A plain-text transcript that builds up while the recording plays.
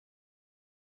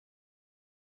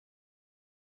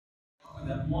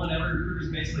that one, every recruiter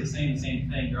is basically saying the same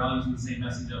thing. They're all using the same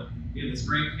message of, we have this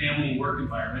great family and work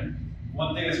environment.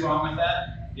 One thing that's wrong with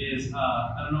that is,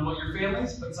 I don't know what your family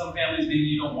is, but some families, maybe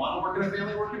you don't want to work in a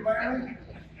family work environment.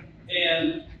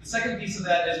 And the second piece of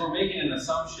that is we're making an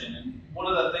assumption. And one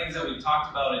of the things that we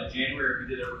talked about in January,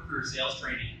 we did a recruiter sales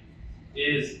training,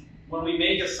 is when we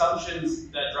make assumptions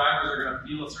that drivers are going to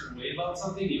feel a certain way about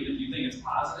something, even if you think it's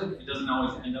positive, it doesn't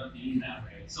always end up being that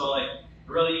way. So like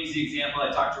a really easy example,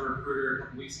 I talked to a recruiter a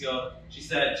couple weeks ago. She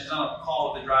said, she's on a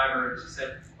call with the driver, and she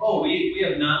said, oh, we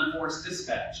have non-forced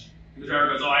dispatch. And the driver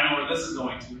goes, oh, I know where this is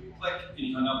going to. Click, and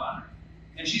he hung up on her.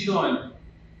 And she's going,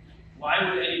 why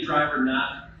would any driver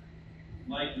not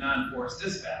like non-forced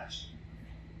dispatch?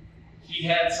 He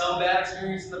had some bad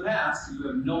experience in the past. You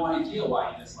have no idea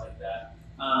why he disliked that.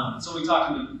 So we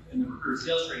talked in the recruiter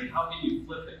sales training, how can you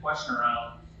flip the question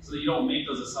around so that you don't make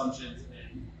those assumptions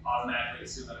and automatically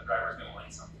assume that a driver is going to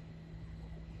like something?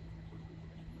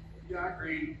 Yeah, I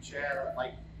agree, Chad.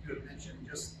 Like you had mentioned,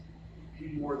 just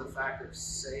any more the fact of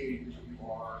saying that you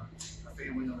are a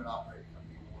family-owned and operated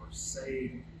company, or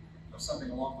saying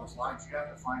something along those lines, you have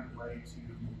to find a way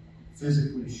to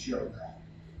physically show that.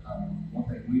 One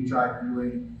thing we tried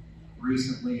doing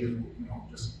recently is,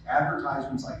 just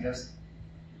advertisements, I guess,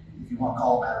 if you want to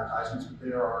call them advertisements, but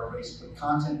they are basically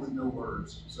content with no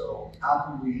words. So how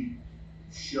can we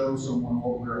show someone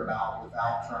what we're about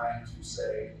without trying to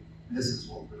say, this is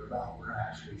what we're about? We're going to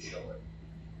actually show it.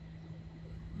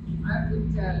 I've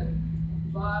looked at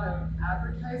a lot of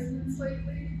advertisements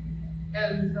lately,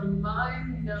 and the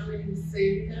mind-numbing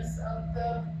sameness of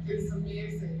them is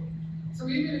amazing. So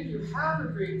even if you have a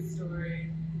great story,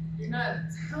 you're not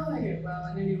telling it well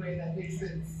in any way that makes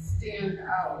it stand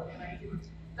out. And I think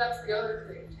that's the other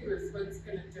thing too, is what's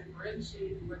going to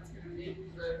differentiate you, what's going to make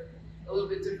you a little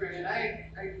bit different. And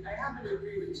I happen to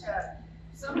agree with Chad.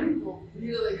 Some people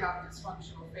really have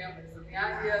dysfunctional families, and the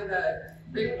idea that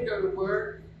they would go to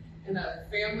work in a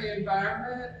family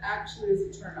environment actually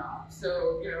is a turnoff.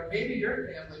 So, maybe your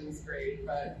family was great,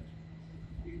 but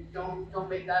you don't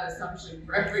make that assumption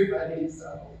for everybody.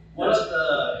 So one of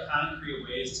the concrete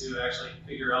ways to actually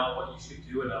figure out what you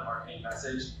should do in a marketing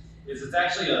message is it's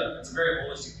a very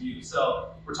holistic view. So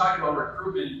we're talking about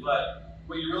recruitment, but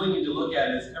what you really need to look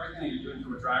at is everything that you're doing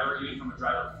from a driver, even from a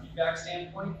driver feedback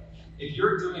standpoint. If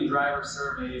you're doing driver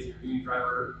surveys, you're doing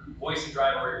voice of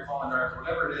driver, or you're calling drivers,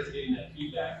 whatever it is, getting that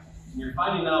feedback, and you're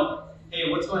finding out, hey,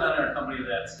 what's going on in our company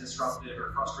that's disruptive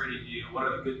or frustrating you? What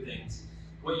are the good things?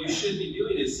 What you should be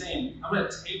doing is saying, I'm going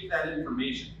to take that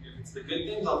information. If it's the good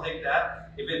things, I'll take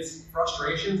that. If it's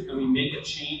frustrations and we make a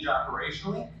change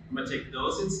operationally, I'm going to take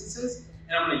those instances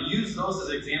and I'm going to use those as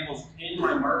examples in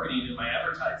my marketing and my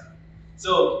advertising.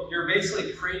 So you're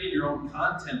basically creating your own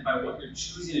content by what you're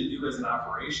choosing to do as an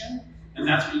operation, and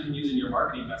that's what you can use in your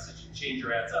marketing message and change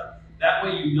your ads up. That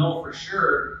way you know for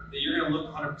sure that you're going to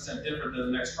look 100% different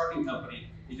than the next trucking company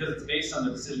because it's based on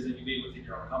the decisions that you made within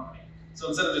your own company. So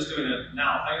instead of just doing a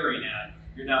now hiring ad,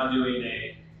 you're now doing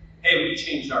a, hey, we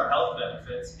changed our health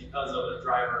benefits because of the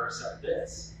driver said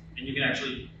this. And you can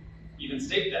actually even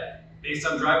state that based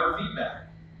on driver feedback,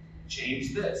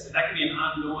 change this. And that can be an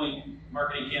ongoing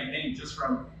marketing campaign just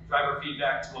from driver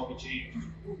feedback to what we changed.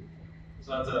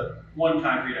 So that's one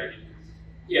concrete idea.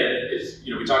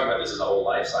 Yeah, we talk about this as a whole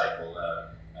life cycle.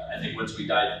 I think once we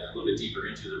dive a little bit deeper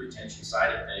into the retention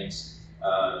side of things,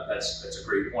 that's a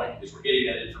great point because we're getting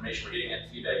that information, we're getting that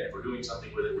feedback, and if we're doing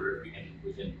something with it,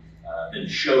 we can then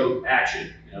show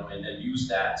action, and then use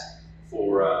that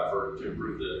to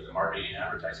improve the marketing and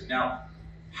advertising. Now,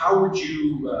 how would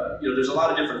you, there's a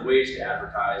lot of different ways to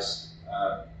advertise.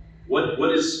 What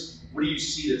do you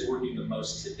see that's working the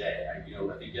most today? I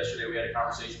think yesterday we had a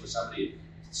conversation with somebody.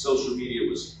 Social media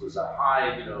was a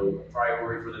high,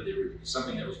 priority for them. They were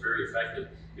something that was very effective.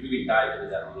 Maybe we can dive into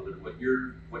that a little bit. What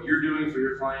you're doing for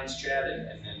your clients, Chad,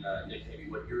 and then Nick, maybe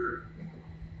what you're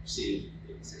seeing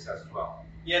in success as well.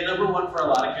 Yeah, number one for a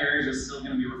lot of carriers is still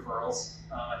going to be referrals.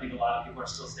 I think a lot of people are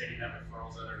still stating that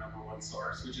referrals are their number one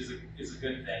source, which is a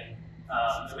good thing.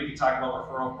 And we can talk about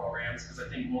referral programs because I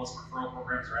think most referral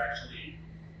programs are actually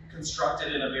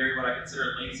constructed in a very what I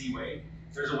consider lazy way.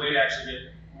 There's a way to actually get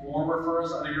more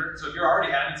referrals out of so if you're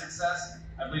already having success,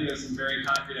 I believe there's some very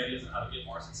concrete ideas on how to get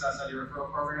more success out of your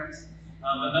referral programs.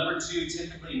 But number two,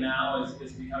 typically now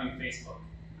is becoming Facebook.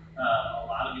 A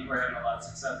lot of people are having a lot of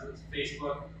success with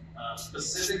Facebook,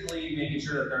 specifically making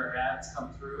sure that their ads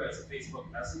come through as a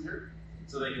Facebook Messenger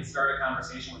so they can start a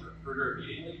conversation with a recruiter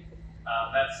immediately.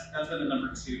 That's been the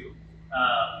number two.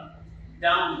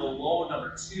 Down below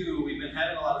number two, we've been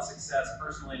having a lot of success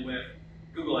personally with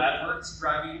Google AdWords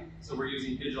driving, so we're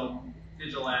using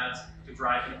digital ads to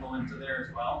drive people into there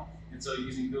as well. And so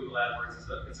using Google AdWords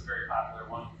is a very popular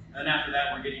one. And then after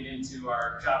that, we're getting into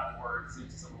our job boards,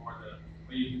 into some more of the,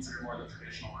 what you consider more of the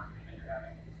traditional marketing that you're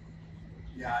having.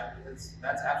 Yeah,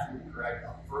 that's absolutely correct.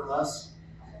 For us,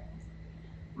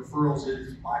 referrals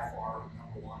is by far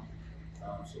number one.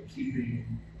 So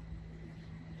keeping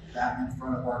that in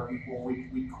front of our people,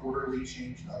 we quarterly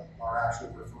change up our actual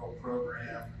referral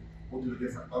program. We'll do a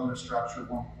different bonus structure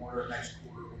one quarter. Next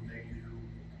quarter, we may do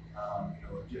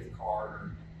a gift card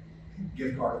or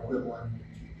gift card equivalent. You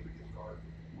can't get a gift card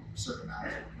a certain amount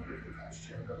of cash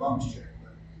check or bonus check,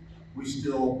 but we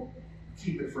still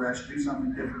keep it fresh, do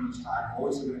something different each time.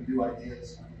 Always looking at new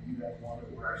ideas. You guys one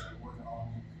that we're actually working on.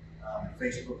 And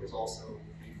Facebook is also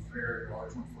a very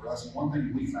large one for us. And one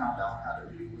thing we found out how to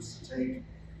do was to take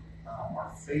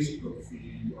our Facebook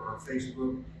feed or our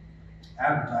Facebook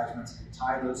advertisements and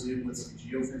tie those in with some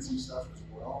geofencing stuff as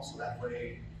well. So that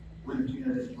way, when the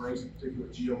candidate breaks a particular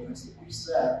geofence that we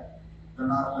set, they're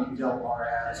not only dealt our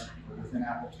ads within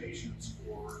applications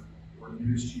or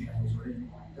news channels or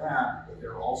anything like that, but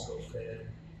they're also fed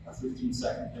a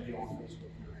 15-second video on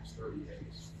Facebook for the next 30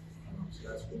 days. So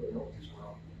that's really helped as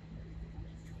well.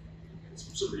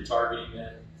 Some retargeting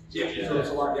then? Yeah, so it's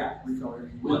a lot,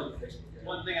 retargeting with Facebook.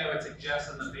 One thing I would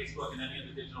suggest on the Facebook and any of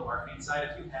the digital marketing side,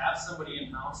 if you have somebody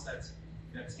in-house that's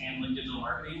handling digital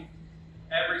marketing,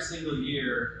 every single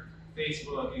year,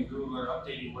 Facebook and Google are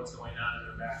updating what's going on in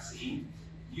their vaccine.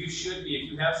 You should be,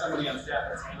 if you have somebody on staff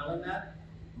that's handling that,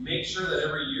 make sure that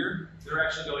every year they're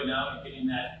actually going out and getting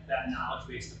that knowledge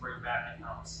base to bring back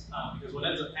in-house. Because what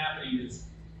ends up happening is,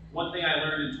 one thing I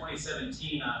learned in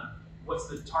 2017 on what's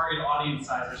the target audience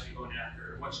size I should be going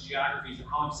after, what's geographies and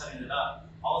how I'm setting it up.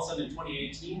 All of a sudden in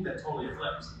 2018, that totally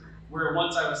flipped. Where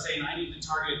once I was saying I need to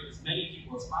target as many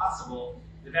people as possible,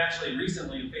 they've actually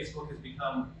recently, Facebook has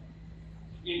become,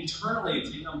 internally,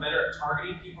 it's become better at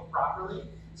targeting people properly.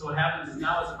 So what happens is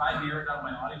now, as if I narrow down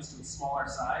my audience to a smaller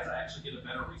size, I actually get a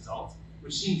better result,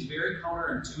 which seems very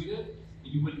counterintuitive.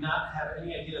 And you would not have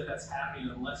any idea that that's happening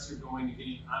unless you're going and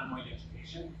getting ongoing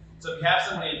education. So if you have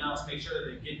somebody in-house, make sure that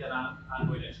they get that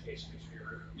ongoing education. Make sure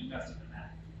you're investing in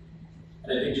that.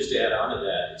 And I think just to add on to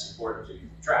that, it's important to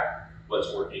track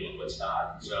what's working and what's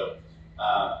not. So,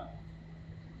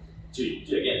 to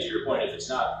your point, if it's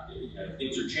not,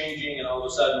 things are changing and all of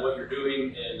a sudden what you're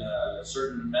doing in a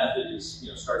certain method is,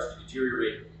 starts to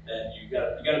deteriorate, then you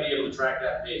got to be able to track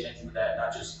that, pay attention to that,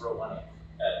 not just throw money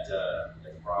at the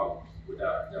problem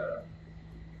without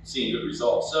seeing good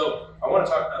results. So I want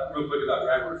to talk real quick about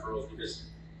driver referrals, because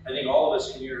I think all of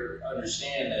us in here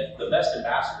understand that the best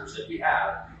ambassadors that we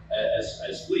have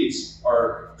as fleets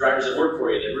are drivers that work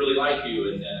for you, that really like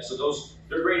you, and so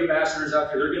they're great ambassadors out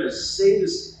there. They're going to say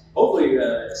this, hopefully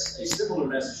a similar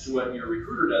message to what your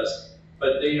recruiter does,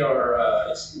 but they are,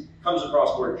 it comes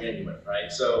across more genuine,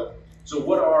 right? So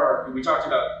we talked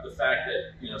about the fact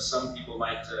that, some people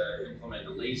might implement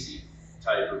a Lacy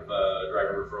type of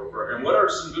driver referral program. What are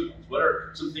some good ones? What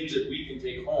are some things that we can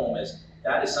take home as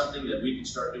that is something that we can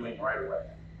start doing right away?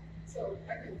 So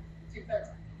I can take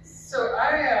that. So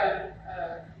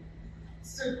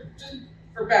so just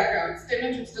for background, State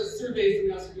Hendricks does surveys and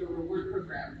we also do a reward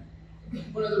program.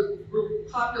 One of the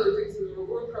popular things in the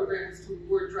reward program is to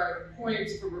reward driver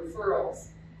points for referrals.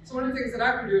 So one of the things that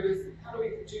I've been doing is, how do we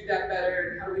do that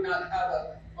better, and how do we not have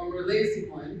a more lazy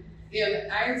one?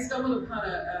 And I stumbled upon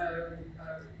a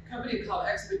company called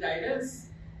Expeditus.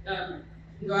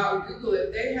 Go out and Google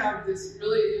it. They have this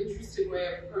really interesting way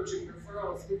of approaching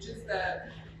referrals, which is that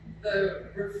the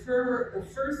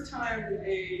first time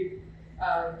a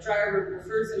driver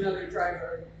refers another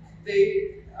driver,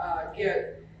 they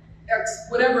get X,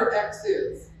 whatever X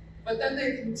is. But then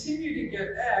they continue to get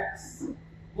X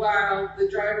while the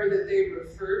driver that they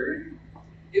referred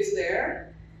is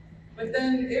there. But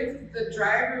then if the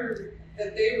driver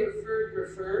that they referred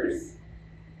refers,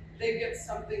 they get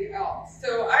something else.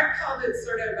 So I called it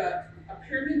sort of a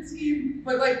pyramid scheme,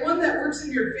 but like one that works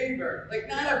in your favor, like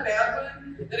not a bad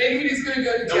one that anybody's going to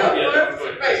go to jail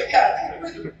for. Right? Yeah.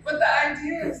 But the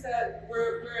idea is that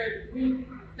we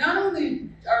not only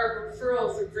are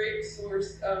referrals a great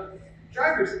source of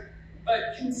drivers,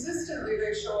 but consistently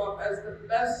they show up as the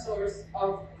best source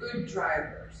of good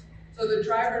drivers. So the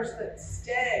drivers that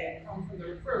stay come from the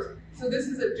referrals. So this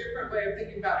is a different way of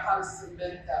thinking about how to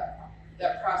cement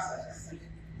that process.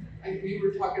 And we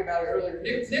were talking about it earlier.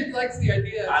 Nick likes the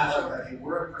idea. I love that.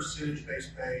 We're a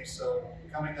percentage-based pay, so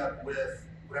coming up with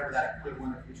whatever that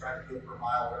equivalent, if we try to do it per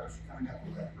mile, or coming up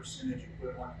with that percentage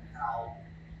equivalent and how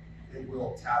it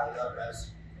will tally up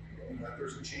as, if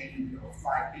there's a chain of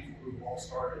 5 people who all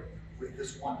started with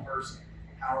this one person,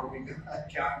 how are we going to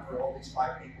account for all these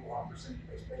 5 people on a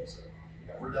percentage-based basis?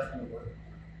 Yeah, we're definitely working.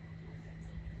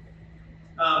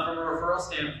 From a referral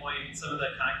standpoint, some of the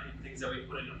concrete things that we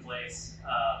put into place,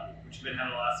 which we've been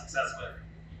having a lot of success with,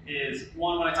 is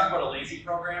one, when I talk about a Lacy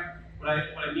program, what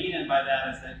I mean by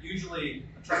that is that usually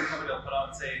a trucking company will put out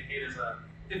and say, hey, there's a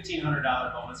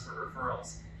 $1,500 bonus for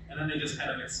referrals. And then they just kind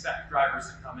of expect drivers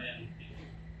to come in and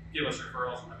give us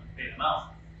referrals and then we pay them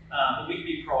out. But we can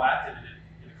be proactive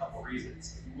in a couple of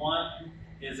reasons. One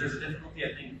is there's a difficulty,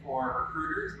 I think, for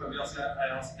recruiters, but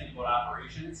I also think about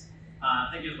operations.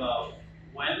 Thinking about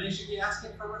when they should be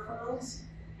asking for referrals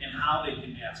and how they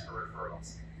can ask for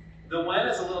referrals. The when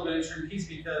is a little bit interesting piece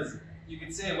because you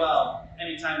can say, well,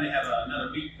 anytime they have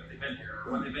another week that they've been here,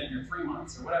 or when they've been here 3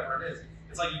 months, or whatever it is,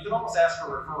 it's like you can almost ask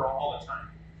for a referral all the time.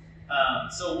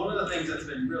 So one of the things that's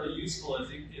been really useful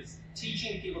is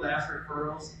teaching people to ask for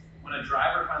referrals when a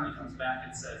driver finally comes back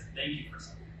and says, thank you for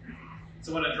something.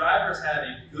 So when a driver's had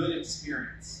a good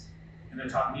experience, and they're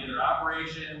talking to either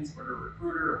operations or a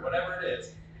recruiter or whatever it is,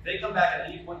 if they come back at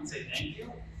any point and say thank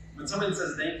you, when someone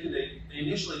says thank you, they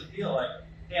initially feel like,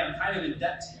 hey, I'm kind of in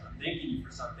debt to you, I'm thanking you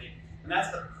for something, and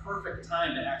that's the perfect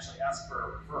time to actually ask for a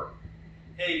referral.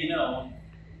 Hey, if you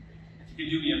could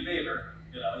do me a favor,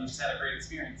 you just had a great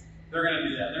experience, they're going to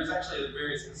do that. And there's actually a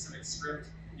very specific script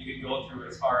you can go through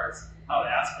as far as how to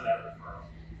ask for that referral.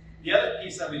 The other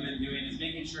piece that we've been doing is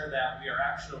making sure that we are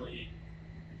actually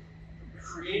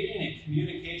creating a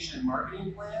communication and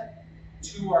marketing plan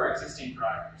to our existing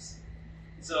drivers.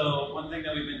 So one thing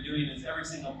that we've been doing is every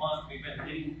single month we've been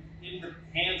getting in the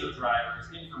hands of drivers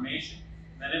information.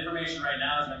 And that information right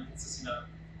now has been consisting of,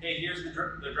 hey, here's the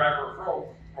driver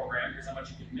referral program, here's how much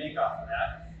you can make off of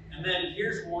that. And then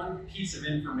here's one piece of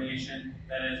information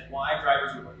that is why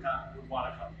drivers would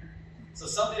want to come here. So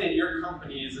something in your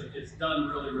company is done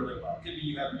really, really well. It could be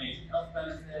you have amazing health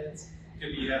benefits, it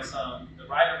could be you have the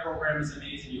rider program is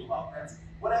amazing, you have health benefits,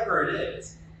 whatever it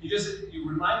is. You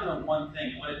remind them of one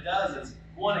thing. And what it does is,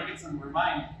 one, it gets them to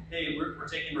remind, hey, we're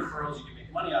taking referrals, you can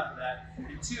make money off of that.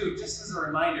 And two, just as a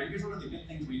reminder, here's one of the good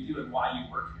things we do and why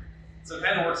you work here. So it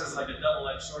kind of works as like a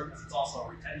double-edged sword because it's also a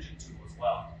retention tool as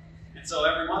well. And so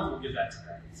every month we'll give that to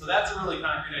them. So that's a really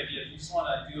concrete idea. If you just want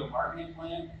to do a marketing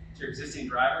plan to your existing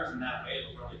drivers, in that way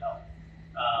it'll really help.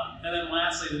 And then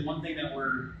lastly, the one thing that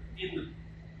we're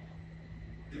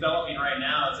developing right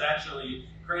now is actually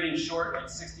creating short, like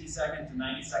 60-second to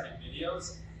 90-second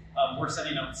videos. We're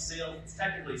sending out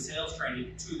technically sales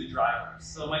training to the drivers.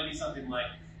 So it might be something like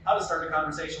how to start a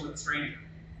conversation with a stranger,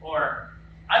 or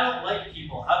I don't like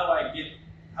people. How do I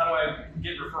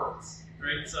get referrals?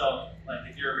 Right? So like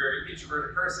if you're a very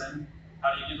introverted person,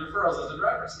 how do you get referrals as a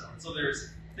driver still? And so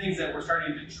there's things that we're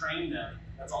starting to train them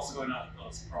that's also going on with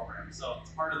those programs. So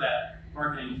it's part of that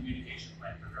marketing and communication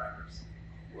plan for drivers.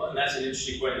 Well, and that's an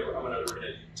interesting point that we're going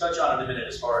to touch on in a minute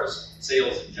as far as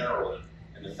sales in general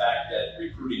and the fact that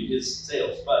recruiting is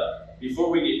sales. But before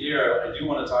we get there, I do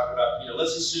want to talk about,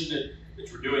 let's assume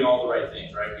that we're doing all the right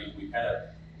things, right? We kind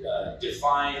of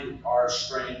defined our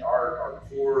strength, our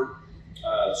core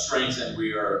strengths, and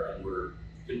we're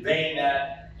conveying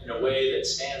that in a way that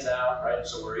stands out, right?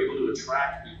 So we're able to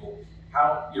attract people.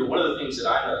 One of the things that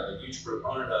I'm a huge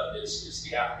proponent of is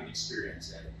the applicant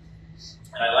experience.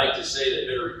 And I like to say that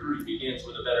better recruiting begins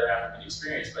with a better applicant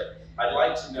experience, but I'd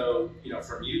like to know,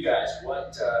 from you guys,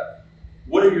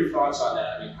 what are your thoughts on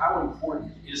that? I mean, how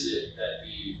important is it that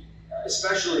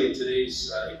especially in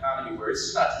today's economy, where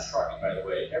it's not just trucking, by the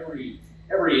way, every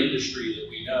industry that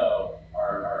we know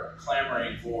are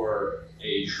clamoring for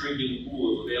a shrinking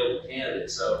pool of available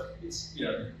candidates. So it's,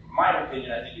 in my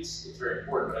opinion, I think it's very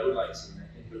important, but I would like some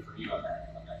input from you on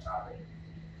that topic.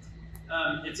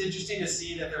 It's interesting to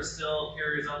see that there's still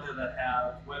carriers out there that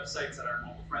have websites that are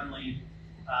mobile friendly,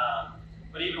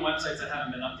 but even websites that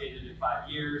haven't been updated in 5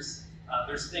 years.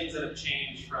 There's things that have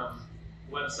changed from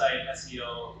website,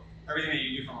 SEO, everything that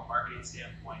you do from a marketing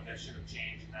standpoint that should have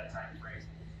changed in that time frame.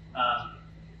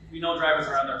 We know drivers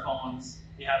are on their phones.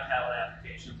 You have to have an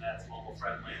application that's mobile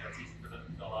friendly, that's easy for them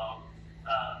to fill out.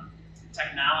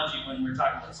 Technology, when we're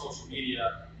talking about social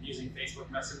media, using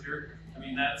Facebook Messenger,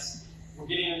 we're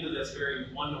getting into this very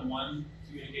one-to-one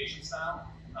communication style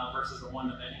versus a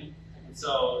one-to-many. And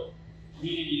so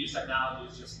needing to use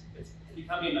technology it's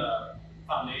becoming a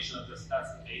foundation of that's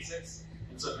the basics.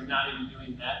 And so if you're not even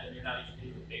doing that, then you're not even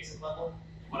getting the basic level,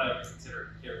 what I would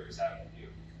consider carriers having to do.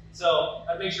 So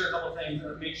I'd make sure a couple things.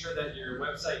 I'd make sure that your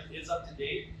website is up to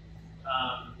date.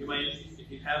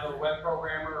 If you have a web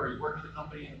programmer or you worked with a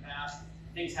company in the past,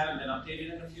 things haven't been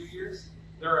updated in a few years,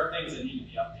 there are things that need to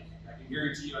be updated. I can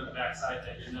guarantee you on the backside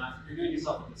that you're doing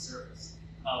yourself a disservice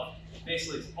of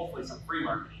basically, hopefully, some free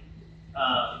marketing.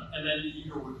 And then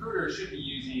your recruiter should be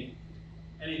using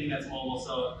anything that's mobile.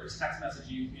 So if there's text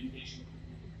messaging, communication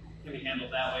can be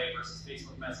handled that way versus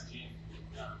Facebook messaging.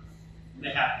 They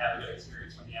have to have a good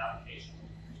experience from the application.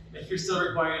 If you're still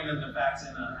requiring them to fax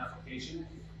in an application,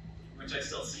 which I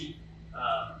still see,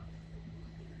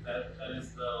 that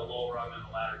is the low rung on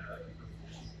the ladder to improve.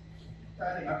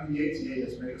 I mean, the ATA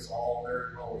has made us all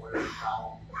very well aware of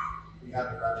how we have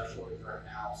a driver shortage right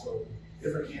now. So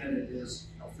if a candidate is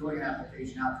filling an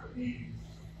application out for me,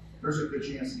 there's a good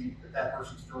chance that that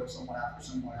person's filling someone out for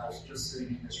someone else just sitting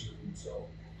in this room. So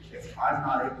if I'm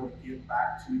not able to get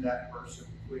back to that person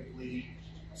quickly,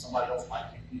 somebody else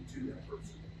might get me to that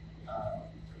person.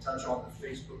 To touch on the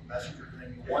Facebook Messenger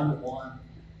thing, one-to-one,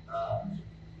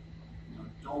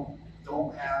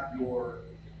 don't have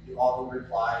the auto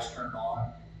replies turned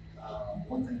on.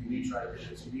 One thing we try to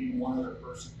do is we need one other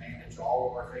person manage all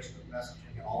of our Facebook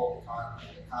messaging and all of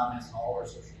the comments and all of our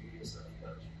social media stuff.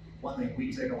 But one thing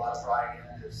we take a lot of pride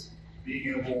in is being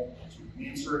able to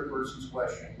answer a person's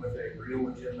question with a real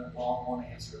legitimate long-one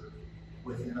answer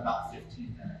within about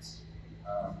 15 minutes.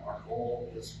 Our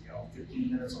goal is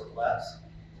 15 minutes or less.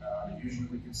 Usually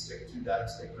we can stick to that and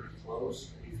stay pretty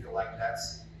close. We feel like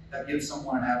that gives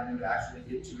someone an avenue to actually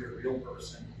get to a real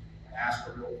person, ask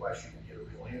a real question, and get a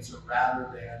real answer, rather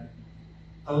than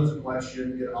pose a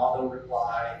question, get an auto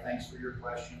reply, thanks for your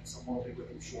question, someone will be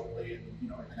with you shortly, and in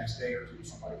the next day or two,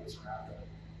 somebody gets around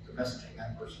to messaging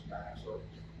that person back. So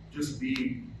just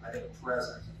being, I think,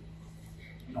 present,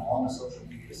 on the social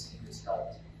media scene has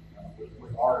helped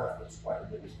with our efforts quite a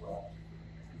bit as well.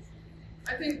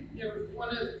 I think one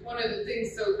of the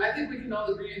things. So I think we can all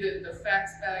agree that the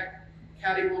fax back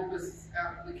cattywampus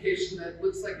application that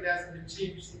looks like it hasn't been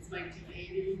changed since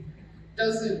 1980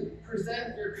 doesn't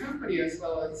present your company as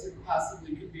well as it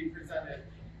possibly could be presented.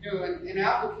 And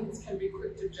applicants can be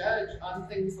quick to judge on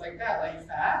things like that, like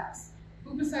fax.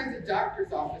 Who besides a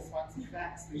doctor's office wants a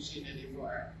fax machine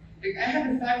anymore? Like, I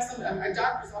haven't faxed something. My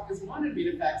doctor's office wanted me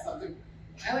to fax something.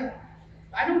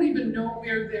 I don't even know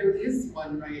where there is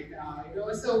one right now.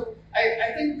 So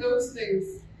I think those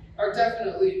things are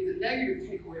definitely the negative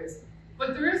takeaways.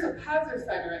 But there is a positive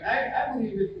side to it. I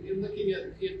believe in looking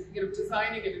at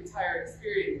designing an entire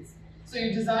experience. So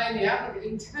you design the applicant,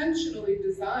 intentionally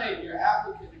design your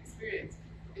applicant experience,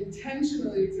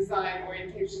 intentionally design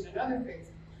orientation and other things.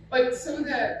 But so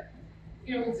that,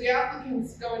 if the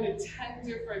applicant's going to 10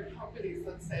 different companies,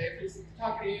 let's say, if you're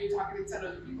talking to you, talking to 10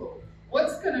 other people,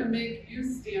 what's going to make you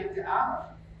stand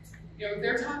out? If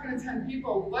they're talking to 10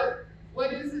 people,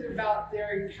 what is it about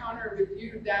their encounter with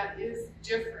you that is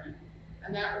different?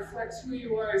 And that reflects who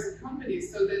you are as a company,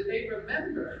 so that they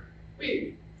remember,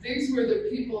 wait, these were the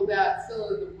people that fill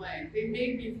in the blank. They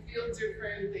made me feel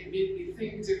different. They made me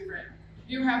think different.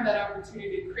 You have that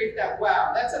opportunity to create that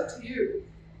wow. That's up to you.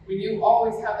 When you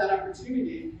always have that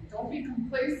opportunity, don't be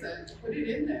complacent. Put it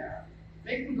in there.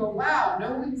 Make them go, wow,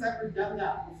 no one's ever done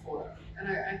that before. And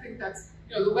I think that's,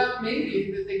 the wow may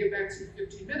be that they get back to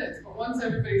 15 minutes, but once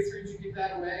everybody's heard you give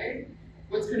that away,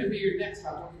 what's going to be your next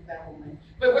wow? Don't give that away.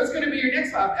 But what's going to be your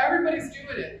next wow? Everybody's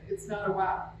doing it. It's not a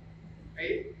wow,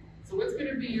 right? So what's going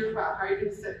to be your wow? How are you going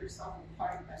to set yourself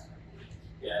apart in that way?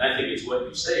 Yeah, and I think it's what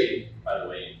you say, by the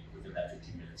way, within that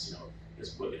 15 minutes,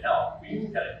 is what can help. We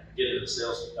kind of get into the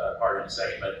sales part in a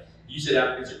second, but you said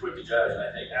applicants are quick to judge, and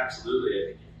I think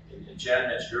absolutely, and Chad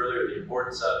mentioned earlier the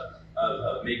importance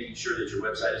of making sure that your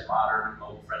website is modern,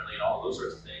 mobile friendly, and all those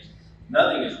sorts of things.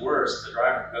 Nothing is worse if the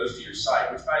driver goes to your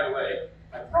site, which, by the way,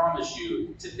 I promise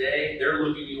you, today they're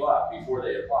looking you up before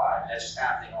they apply. And that's just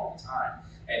happening all the time.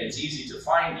 And it's easy to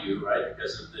find you, right,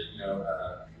 because of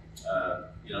the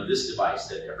this device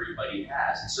that everybody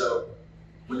has. And so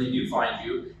when they do find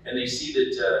you and they see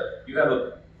that you have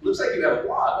looks like you have a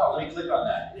blog. Oh, let me click on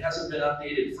that. It hasn't been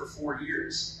updated for 4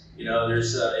 years.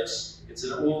 There's it's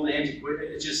an old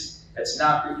antiquated. It's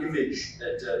not the image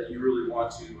that you really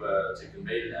want to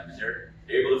convey to them. And they're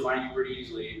able to find you pretty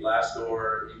easily.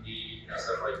 Glassdoor, Indeed,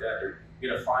 stuff like that. They're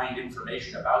going to find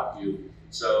information about you.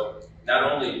 So not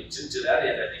only to that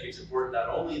end, I think it's important not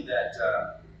only that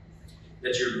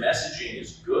that your messaging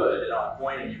is good and on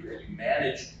point, and you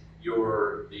manage the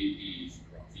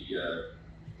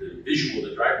visual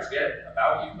that drivers get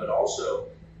about you, but also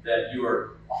that you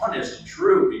are honest and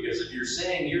true. Because if you're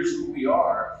saying here's who we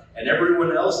are, and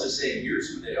everyone else is saying here's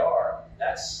who they are,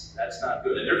 that's not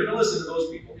good. And they're going to listen to those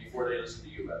people before they listen to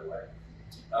you, by the way.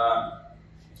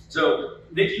 So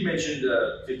Nick, you mentioned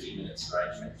 15 minutes,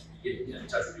 right? You mentioned getting in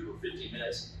touch with people in 15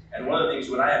 minutes. And one of the things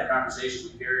when I have conversations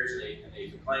with carriers and they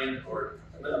complain or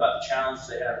about the challenges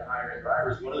they have in hiring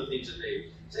drivers, one of the things that they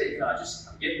say,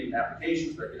 I'm getting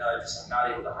applications, but I'm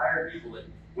not able to hire people.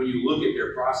 And when you look at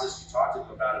their process, you talk to them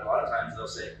about it, a lot of times they'll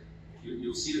say,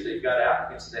 you'll see that they've got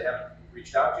applicants that they haven't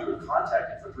reached out to or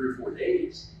contacted for 3 or 4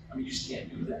 days. I mean, you just can't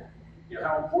do that. You know,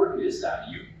 how important is that?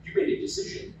 You made a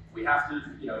decision. We have to,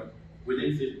 you know,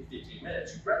 within 15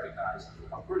 minutes, you recognize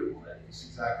how critical that is.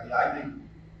 Exactly. I think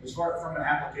as far from an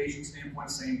application standpoint,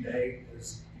 same day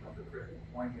is, you know, the critical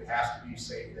point. It has to be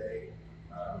same day.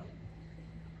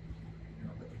 You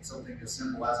know, but something as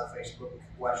simple as a Facebook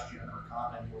question or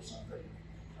comment or something,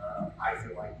 I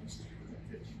feel like needs to be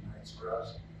within 15 minutes for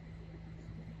us.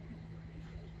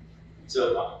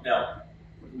 So now,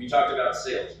 we talked about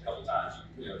sales a couple times.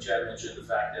 You know, Chad mentioned the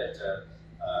fact that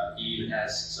he even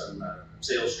has some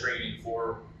sales training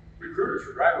for recruiters,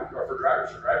 for drivers, for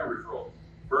driver referral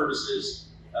purposes.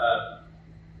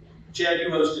 Chad, you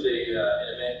hosted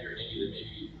an event here in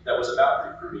Indy that was about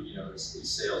recruiting. You know, these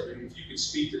sales. Maybe if you could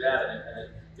speak to that, and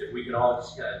if we can all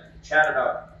just kind of chat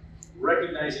about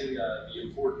recognizing the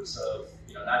importance of,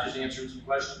 you know, not just answering some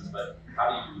questions, but how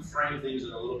do you frame things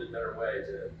in a little bit better way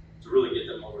to really get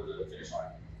them over the finish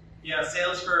line. Yeah,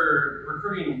 sales for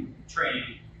recruiting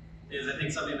training is, I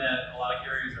think, something that a lot of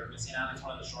carriers are missing on. It's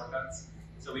one of the shortcuts.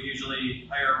 So we usually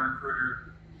hire a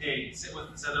recruiter, hey, sit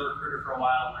with this other recruiter for a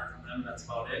while and learn from them, that's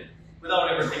about it.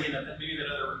 Without ever thinking that maybe that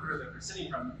other recruiter that they're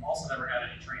sitting from also never had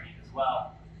any training as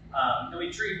well. And we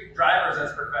treat drivers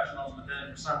as professionals, but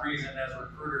then for some reason as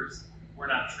recruiters, we're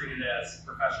not treated as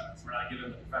professionals. We're not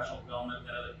given the professional development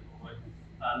that other people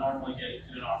would normally get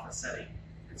in an office setting.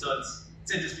 And so it's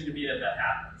interesting to me that that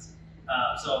happens.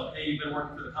 So, hey, you've been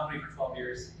working for the company for 12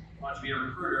 years, why don't you be a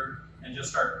recruiter and just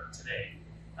start today?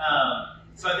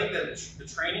 So I think that the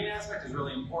training aspect is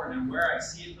really important, and where I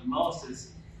see it the most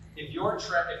is if you're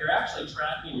actually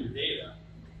tracking your data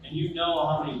and you know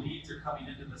how many leads are coming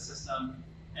into the system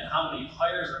and how many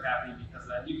hires are happening because of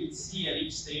that, you can see at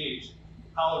each stage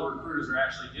how the recruiters are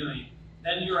actually doing,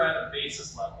 then you're at a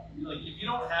basis level. Like, if you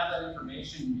don't have that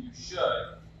information, you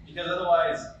should, because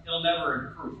otherwise it'll never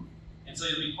improve. And so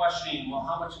you'll be questioning, well,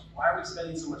 why are we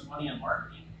spending so much money on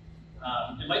marketing?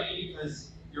 It might be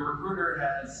because your recruiter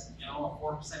has, you know, a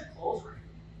 4% close rate,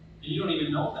 and you don't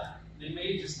even know that. They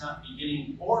may just not be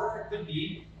getting, or it could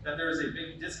be that there is a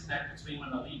big disconnect between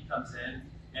when the lead comes in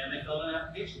and they fill out an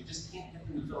application. You just can't get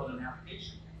them to fill out an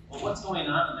application. Well, what's going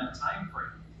on in that time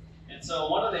frame? And so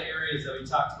one of the areas that we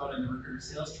talked about in the recruiter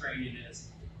sales training is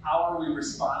how are we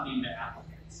responding to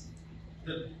applicants?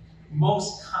 The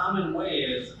most common way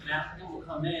is an applicant will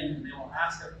come in and they will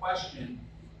ask a question,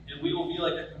 and we will be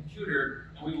like a computer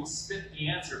and we will spit the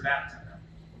answer back to them.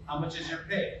 How much is your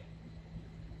pay?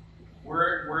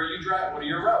 Where are you driving? What are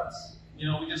your routes? You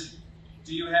know,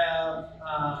 do you have,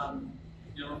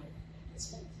 you know,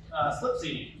 slip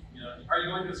seating? You know, are you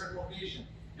going to a certain location?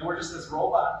 And we're just this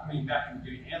robot coming back and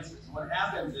giving answers. And what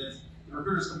happens is, the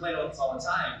recruiters complain about this all the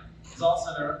time, is all of a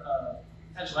sudden a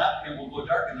potential applicant will go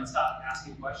dark and they'll stop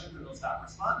asking questions and they'll stop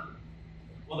responding.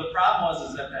 Well, the problem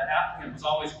is that the applicant was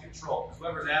always in control, because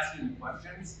whoever's asking the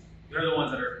questions, they're the ones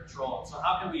that are in control. So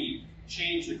how can we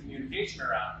change the communication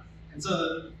around? And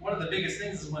so one of the biggest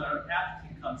things is when an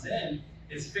applicant comes in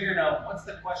is figuring out what's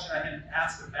the question I can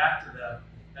ask them back to them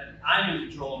that I'm in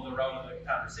control of the route of the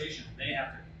conversation and they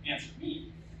have to answer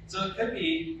me. So it could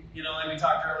be, you know, like we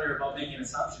talked earlier about making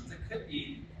assumptions. It could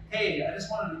be, hey,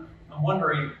 I'm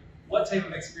wondering what type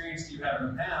of experience do you have in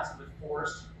the past with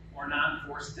forced or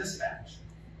non-forced dispatch?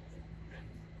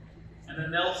 And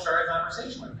then they'll start a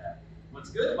conversation with that. What's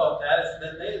good about that is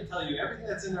that they tell you everything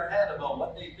that's in their head about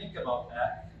what they think about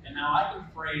that. And now I can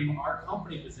frame our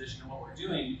company position and what we're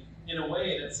doing in a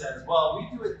way that says, well,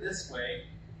 we do it this way,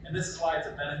 and this is why it's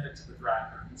a benefit to the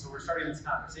driver. And so we're starting this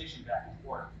conversation back and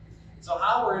forth. So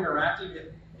how we're interacting,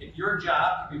 if your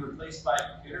job can be replaced by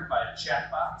a computer, by a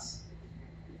chat box,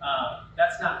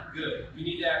 that's not good. You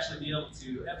need to actually be able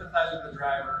to empathize with the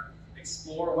driver,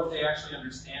 explore what they actually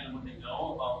understand and what they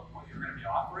know about what you're going to be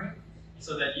offering,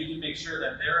 so that you can make sure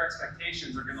that their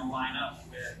expectations are going to line up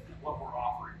with what we're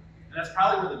offering. And that's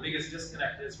probably where the biggest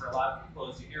disconnect is for a lot of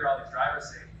people, is you hear all these drivers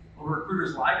say, well,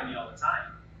 recruiters lie to me all the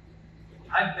time.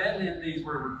 I've been in these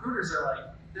where recruiters are like,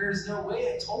 there's no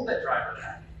way I told that driver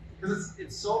that. Because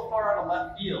it's so far out of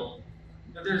left field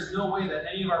that there's no way that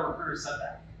any of our recruiters said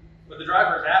that. But the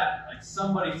driver is adamant, like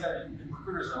somebody said it, and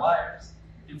recruiters are liars.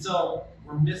 And so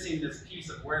we're missing this piece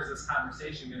of where's this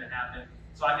conversation going to happen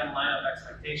so I can line up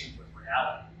expectations with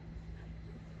reality.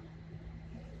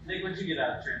 Nick, what did you get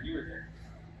out of the trip? You were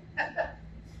there.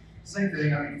 Same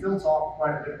thing. I mean, Phil talked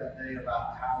quite a bit that day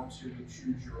about how to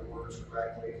choose your words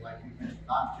correctly, like you mentioned,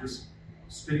 not just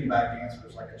spitting back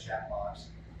answers like a chat box.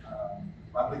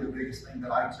 Probably the biggest thing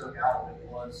that I took out of it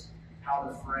was how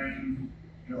to frame,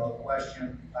 you know, a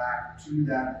question back to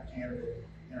that candidate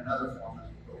in another form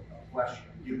as a question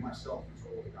and give myself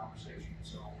control of the conversation.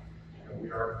 So, we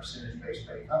are a percentage-based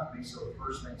pay company, so the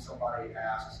first thing somebody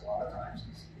asks a lot of times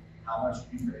is, how much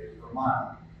do you pay per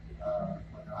mile?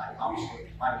 Obviously,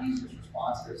 my easiest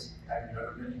response is, have you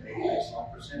ever been paid based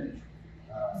on percentage?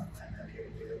 And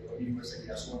then you would say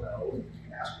yes or no, and you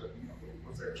can ask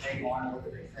what's their take on it, what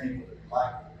do they think, what do they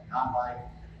like, what do they not like.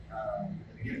 And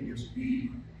again, it gives me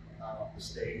the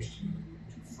stage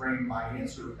to frame my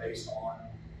answer based on,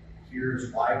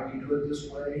 here's why we do it this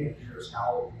way, and here's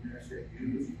how it would benefit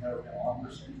you if you've never been on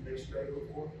percentage-based pay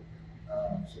before.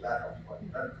 So that helped quite a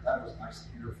bit. That was nice to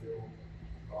hear, Phil.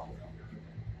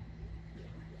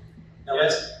 Now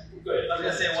let's go ahead. I was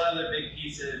going to say one other big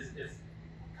piece is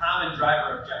common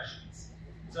driver objections.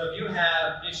 So if you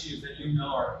have issues that you know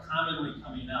are commonly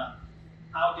coming up,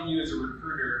 how can you as a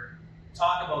recruiter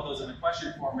talk about those in a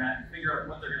question format and figure out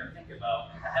what they're going to think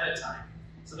about ahead of time?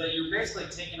 So that you're basically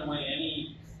taking away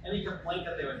any complaint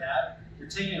that they would have, you're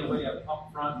taking it away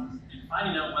up front and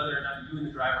finding out whether or not you and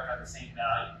the driver have the same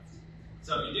value.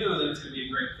 So if you do, then it's going to be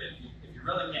a great fit. If you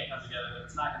really can't come together, then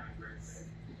it's not going to be a great fit.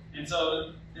 And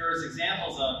so there was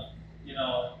examples of,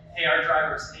 hey, our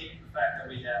drivers hate the fact that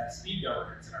we have speed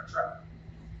governors in our truck.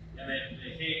 And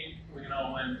they hate, when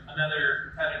another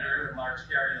competitor, a large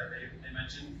carrier that they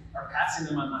mentioned, are passing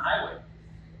them on the highway.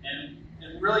 And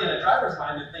really in a driver's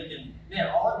mind, they're thinking, man,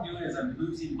 all I'm doing is I'm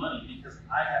losing money because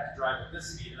I have to drive at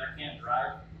this speed and I can't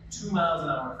drive 2 miles an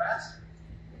hour faster.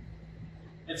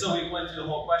 And so we went through the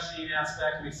whole questioning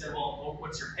aspect and we said, well,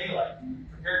 what's your pay like? And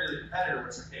compared to the competitor,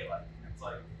 what's your pay like? And it's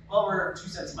like, well, we're 2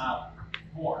 cents a mile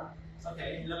more.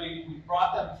 Okay, and then we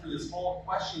brought them through this whole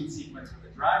questioning sequence with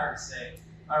the driver to say,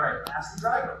 all right, ask the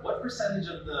driver, what percentage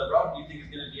of the route do you think is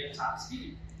going to be at top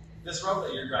speed? This route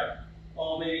that you're driving?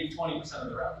 Well, maybe 20% of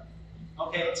the route.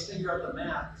 Okay, let's figure out the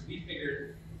math, because we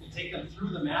figured we take them through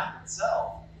the math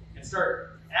itself and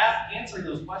start answering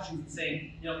those questions and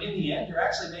saying, in the end, you're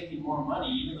actually making more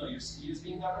money, even though your speed is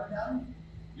being governed down.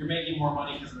 You're making more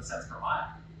money because of the cents per mile.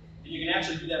 And you can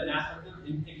actually do that math with them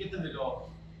and get them to go,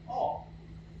 oh,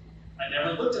 I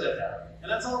never looked at it that way.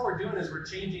 And that's all we're doing is we're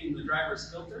changing the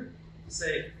driver's filter to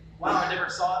say, wow, I never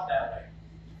saw it that way.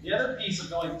 The other piece of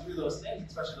going through those things,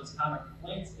 especially those common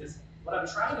complaints, is what I'm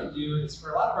trying to do is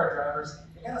for a lot of our drivers,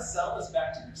 they gotta sell this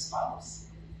back to their spouse,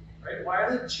 right? Why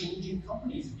are they changing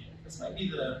companies again? This might be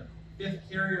the 5th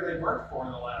carrier they worked for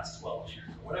in the last 12 years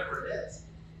or whatever it is.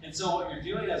 And so what you're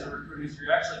doing as a recruiter is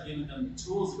you're actually giving them the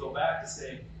tools to go back to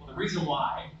say, well, the reason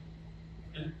why,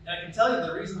 and I can tell you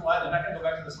the reason why, they're not gonna go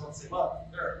back to this one and say, well,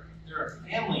 they're a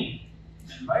family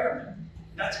environment.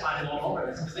 That's why they won't over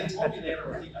this, because they told me they have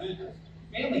a really good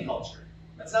family culture.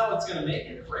 That's not what's going to make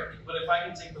it or break it. But if I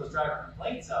can take those driver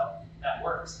complaints out, that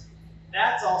works.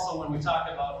 That's also when we talk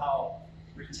about how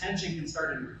retention can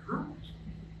start in recruitment.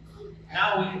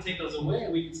 Now we can take those away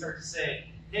and we can start to say,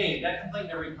 hey, that complaint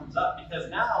never even comes up, because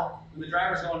now when the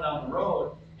driver's going down the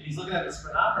road and he's looking at the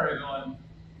speedometer going,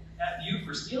 at you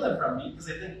for stealing from me, because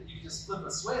they think you can just flip a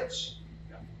switch,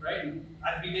 right? And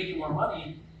I could be making more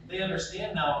money. They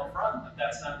understand now up front that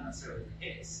that's not necessarily the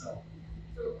case. So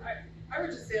I would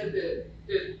just add that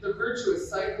the virtuous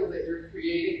cycle that you're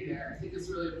creating there, I think is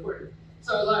really important.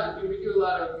 So we do a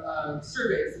lot of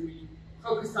surveys, and we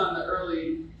focus on the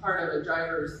early part of a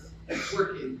driver's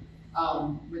working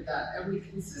with that. And we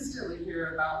consistently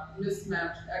hear about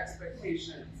mismatched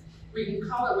expectations. We can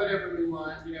call it whatever we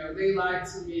want. They lied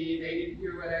to me, they didn't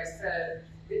hear what I said.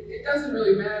 It doesn't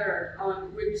really matter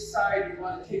on which side you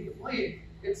want to take the blame.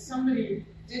 If somebody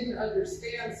didn't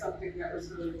understand something that was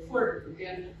really important.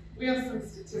 And we have some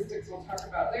statistics we'll talk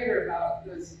about later about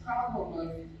this problem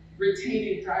of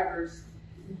retaining drivers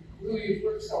who you've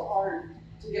worked so hard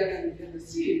to get in the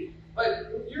seat.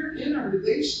 But if you're in a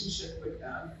relationship with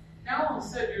them, now all of a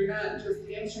sudden you're not just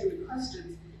answering the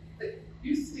questions, that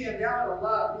you stand out a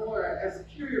lot more as a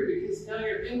carrier, because now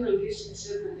you're in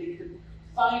relationship and they can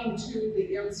fine-tune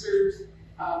the answers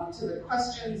to the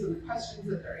questions and the questions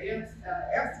that they're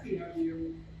asking of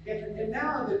you. And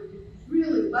now that you've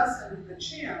really lessened the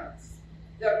chance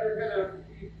that they're going to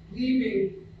be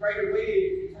leaving right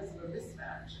away because of a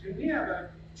mismatch. And we have a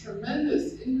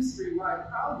tremendous industry-wide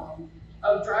problem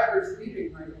of drivers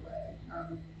leaving right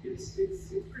away. It's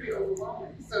pretty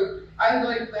overwhelming. So I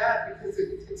like that because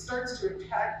it starts to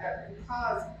attack that root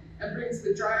cause and brings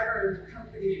the driver and the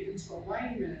company into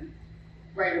alignment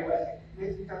right away. And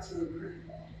I think that's really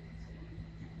critical.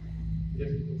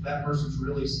 If that person's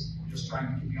really just trying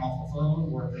to get me off the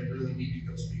phone, or if they really need to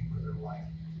go speak with their wife,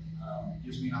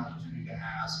 gives me an opportunity to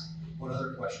ask, what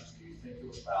other questions do you think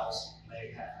your spouse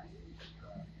may have?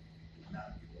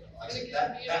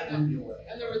 That blew me away.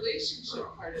 And the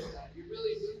relationship part of that, you're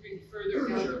really moving further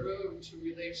down the road to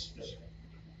relationship.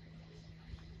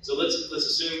 So let's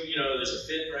assume, you know, there's a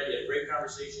fit, right? You had a great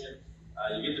conversation.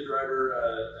 You get the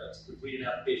driver to complete an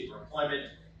application for employment.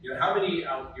 You know, how many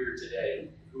out here today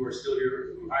who are still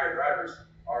here, who hire drivers,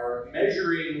 are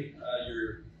measuring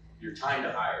your time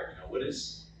to hire? You know, what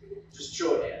is, just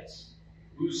show of hands.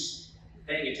 Who's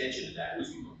paying attention to that?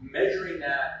 Who's measuring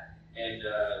that? And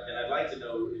I'd like to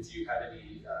know if you have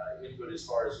any input as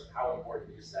far as how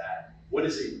important is that? What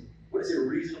is a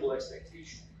reasonable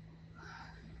expectation?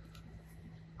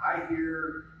 I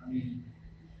hear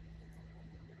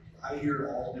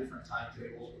all different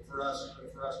timetables, but for us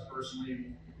personally,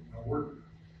 you know,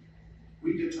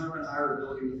 we determine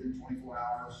hireability within 24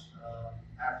 hours.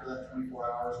 After that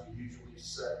 24 hours, we usually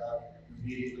set up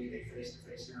immediately a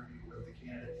face-to-face interview with the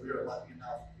candidate. We are lucky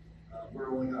enough, we're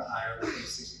only going to hire within a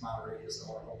 60-mile radius of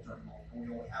our home terminal, and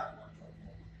we only have one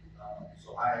terminal.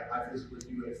 So I physically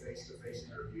do a face-to-face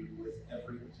interview with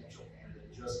every potential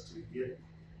candidate just to get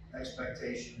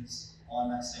expectations on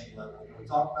that same level. You know, we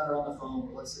talk about it on the phone,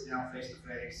 but let's sit down face to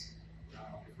face.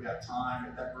 If we have time,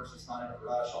 if that person's not in a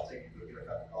rush, I'll take you to get a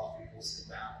cup of coffee. We'll sit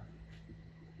down.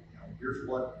 You know, here's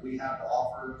what we have to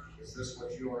offer. Is this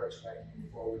what you are expecting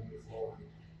before we move forward?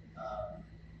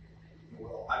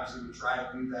 Well, obviously, we try to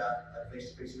do that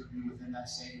face-to-face interview within that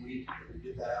same week that we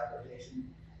did that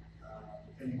application.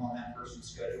 Depending on that person's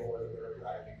schedule, whether they're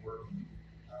driving, working,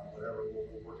 whatever,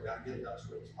 we'll work it out and get it done as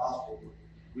quick as possible.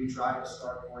 We try to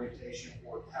start orientation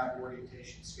or have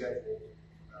orientation scheduled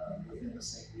within the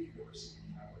same week of receiving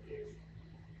the application.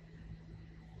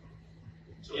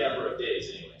 So a number of days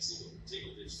anyway, single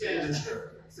digits. Yeah.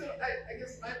 So I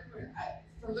guess my point,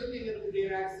 from looking at the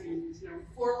data I've seen, you know,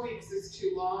 4 weeks is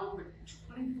too long, but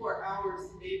 24 hours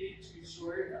may be too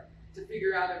short to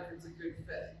figure out if it's a good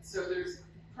fit. So there's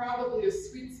probably a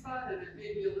sweet spot, and it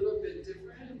may be a little bit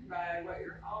different by what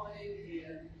you're hauling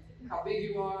and how big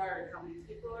you are and how many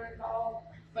people are involved.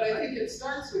 But I think it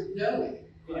starts with knowing,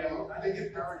 you know. I think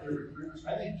empowering your recruiters,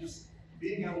 I think just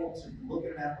being able to look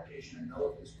at an application and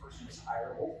know if this person is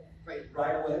hireable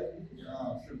right away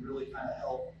should really kind of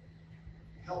help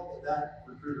that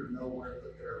recruiter know where to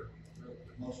put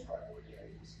the most priority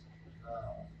is.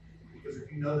 Because if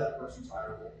you know that person's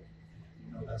hireable,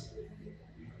 you know that's what you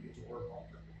get to work on.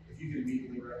 If you can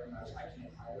immediately recognize I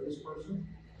can't hire this person,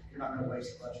 you're not going to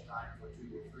waste a bunch of time for 2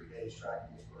 or 3 days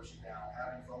tracking this person down,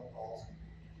 having phone calls.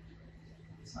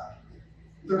 It's not.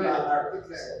 They're not hired.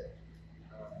 Exactly.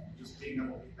 Just being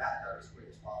able to get that done as quick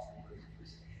as possible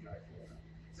is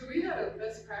So we had a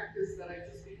best practice that I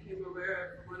just became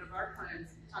aware of from one of our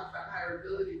clients talk about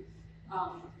hireability.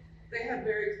 They had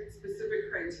very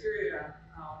specific criteria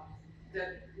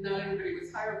that not everybody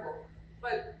was hireable,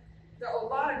 but a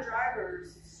lot of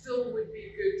drivers still would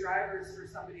be good drivers for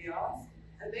somebody else,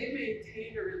 and they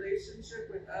maintained a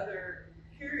relationship with other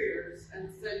carriers and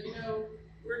said, you know,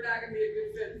 we're not going to be a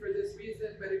good fit for this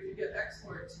reason, but if you get X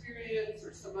more experience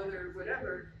or some other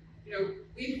whatever, you know,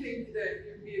 we think that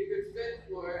you'd be a good fit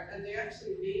for, and they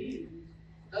actually named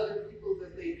other people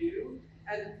that they do.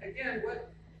 And again,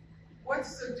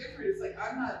 what's so different is like,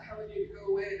 I'm not telling you to go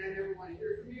away and I never want to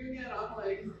hear from you again. I'm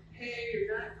like, hey,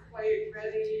 you're not quite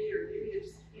ready, or maybe you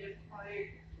just can't quite.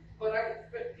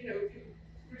 But you know,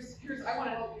 here's I want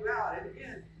to help you out. And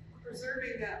again,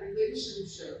 preserving that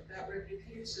relationship, that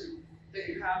reputation that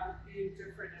you have of being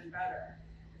different and better.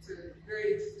 It's a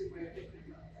very interesting way of thinking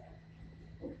about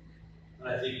that. And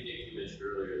I think Nick, you mentioned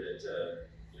earlier that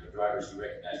you know, you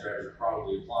recognize drivers are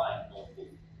probably applying to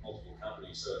multiple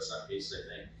companies. So in some cases,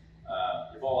 I think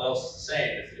if all else is the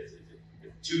same,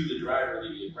 if to the driver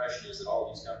the impression is that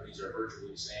all these companies are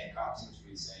virtually the same, comp seems to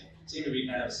be the same, seem to be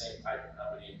kind of the same type of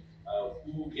company.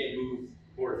 Who can move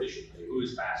more efficiently? Who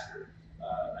is faster?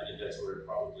 I think that's where it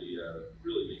probably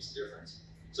really makes a difference.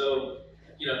 So,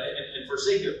 you know, and for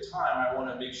sake of time, I want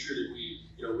to make sure that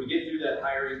we get through that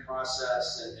hiring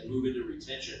process and move into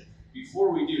retention.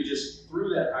 Before we do, just through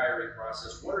that hiring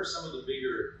process, what are some of the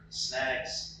bigger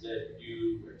snags that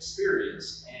you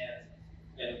experience,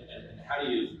 and how do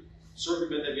you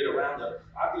circumvent them, get around them?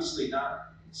 Obviously,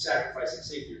 not sacrificing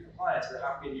safety or compliance, but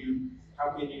how can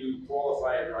you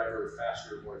qualify a driver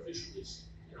faster, more efficiently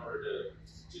in order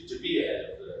to be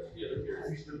ahead of the other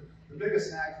carriers? The biggest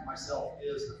snag for myself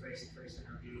is the face-to-face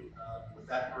interview with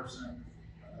that person.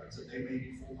 So they may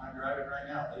be full-time driving right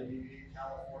now. They may be in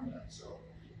California. So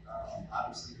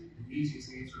obviously, the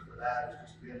easiest answer for that is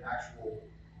just being actual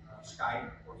Skype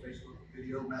or Facebook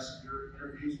video messenger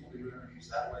interviews. We'll do interviews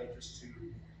that way just to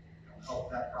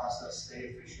help that process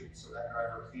stay efficient, so that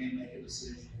driver can make a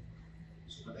decision.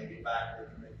 So when they get back, they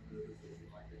can make a move if they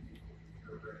feel like they need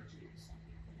to.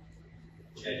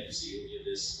 Chad, do you see any of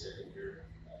this in your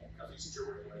company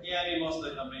Yeah, I mean, most of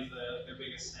the companies, their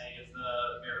biggest thing is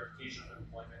the verification of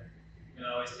employment. It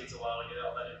always takes a while to get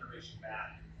all that information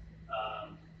back,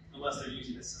 unless they're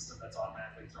using a system that's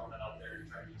automatically throwing it out there and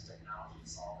trying to use technology to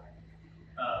solve it.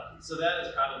 So that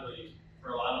is probably,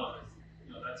 for a lot of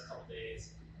them, that's a couple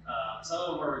days. Some of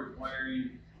them are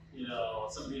requiring,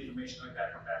 some of the information coming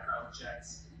back from background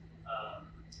checks,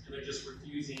 and they're just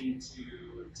refusing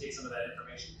to take some of that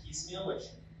information piecemeal, which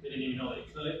they didn't even know they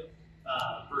could,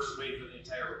 versus waiting for the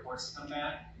entire reports to come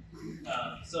back.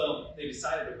 So they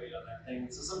decided to wait on that thing.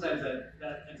 So sometimes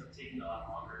that ends up taking a lot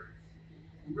longer.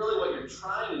 Really what you're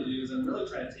trying to do is I'm really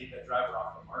trying to take that driver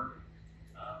off the market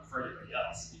for anybody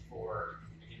else before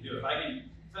we can do it. If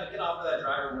I can offer that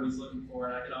driver what he's looking for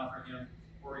and I can offer him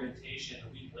orientation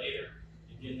a week later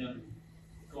and get him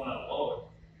going on a load,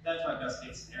 that's my best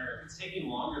case scenario. If it's taking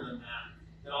longer than that,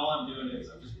 then all I'm doing is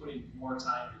I'm just putting more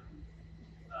time in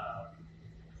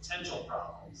potential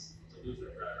problems to lose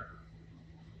that driver.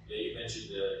 Yeah, you mentioned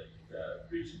the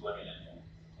breach deployment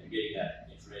and getting that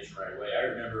information right away. I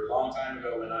remember a long time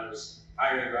ago when I was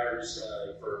hiring drivers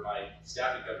for my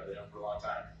staffing company for a long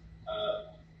time.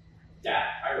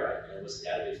 HireRight was a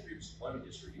database breach deployment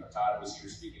history. Todd was here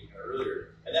speaking earlier,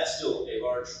 and that's still a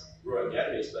large growing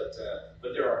database,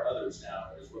 but there are others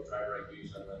now as well.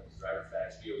 DriverReach,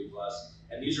 DriverFacts, BOE Plus,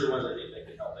 and these are ones I think that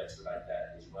can help expedite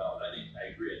that as well. But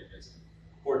I agree. I think it's an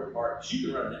important part because you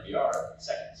can run an NPR in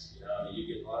seconds. You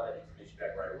get a lot of that information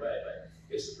back right away, but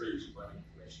it's the previous deployment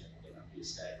information that may not be a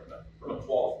snag from a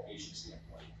qualification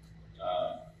standpoint.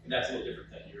 And that's a little different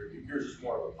thing. Yours is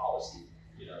more of a policy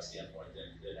standpoint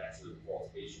than actually the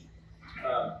qualification.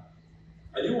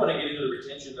 I do want to get into the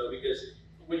retention though, because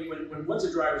when once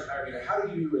a driver's hired, how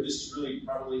do you? And this is really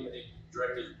probably I think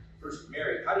directed first to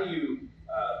Mary. How do you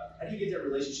get that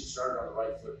relationship started on the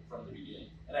right foot from the beginning?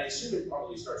 And I assume it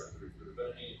probably starts with the recruiter,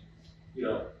 but I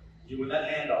mean, when that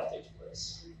handoff takes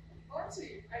place.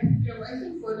 Actually, I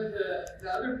think one of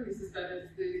the other pieces that is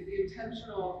the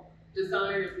intentional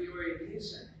design of the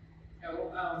orientation.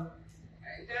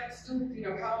 That's still,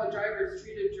 how a driver is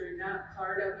treated during that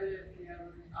part of it, and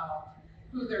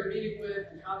who they're meeting with,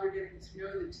 and how they're getting to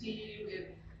know the team, and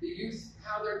the use,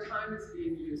 how their time is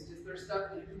being used. Is there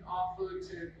stuff that you can offload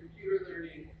to computer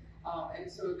learning,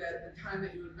 and so that the time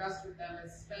that you invest with them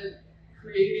is spent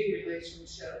creating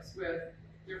relationships with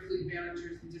their fleet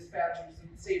managers and dispatchers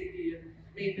and safety and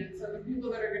maintenance, and the people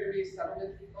that are going to be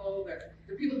settlement people,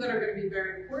 the people that are going to be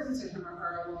very important to him or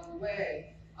her along the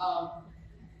way.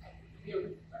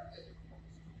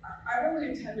 I've only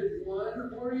attended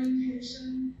one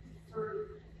orientation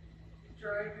for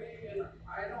driving, and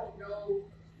I don't know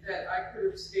that I could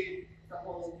have stayed the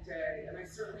whole day, and I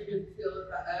certainly didn't feel at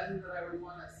the end that I would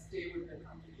want to stay with the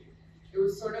company. It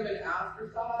was sort of an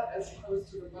afterthought as opposed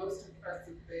to the most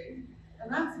impressive thing,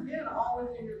 and that's again all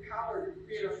within your power to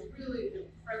create a really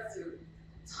impressive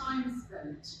time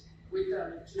spent with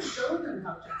them, to show them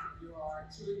how different you are,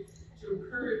 to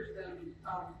encourage them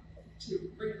to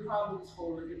bring problems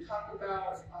forward, and talk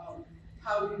about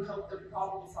how you help them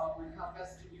problem solve and how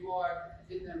vested you are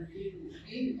in them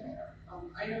being there.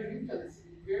 I know you've done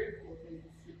some very cool things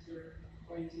with your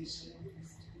orientation.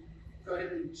 Go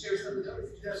ahead and share some of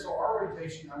those. Yeah, so our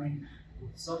orientation,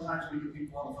 sometimes we get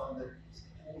people on the phone that,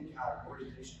 holy cow,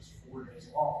 orientation is 4 days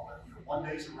long, but 1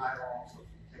 day's a ride along, so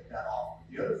take that off.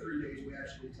 The other 3 days we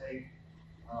actually take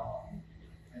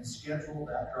and schedule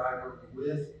that driver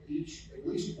with at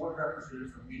least one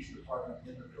representative from each department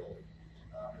in the building.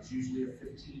 It's usually a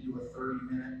 15 to a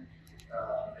 30-minute,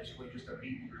 basically just a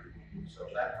meet and greet. So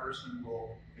that person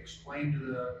will explain to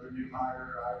the new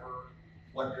hire driver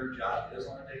what their job is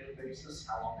on a daily basis,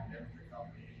 how long they've been with the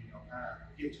company, kind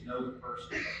of get to know the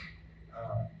person.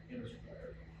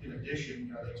 In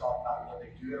addition, they talk about what they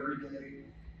do every day,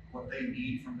 what they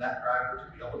need from that driver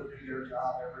to be able to do their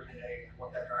job every day,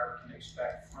 what that driver can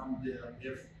expect from them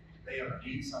if they ever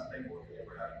need something or if they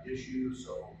ever have issues.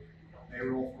 So,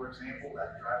 payroll, for example,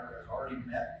 that driver has already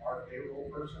met our payroll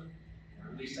person in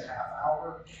at least a half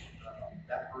hour.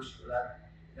 That person,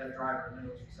 that driver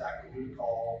knows exactly who to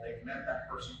call. They've met that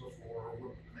person before,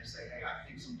 and they say, hey, I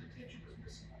think some detention is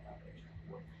missing on my page,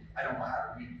 or I don't know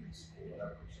how to read this, or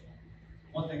whatever. So,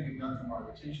 one thing we've done from our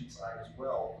retention side as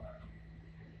well,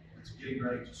 it's getting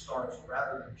ready to start. So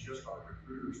rather than just our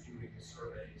recruiters doing the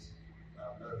surveys,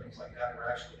 other things like that, we're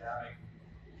actually having,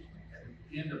 at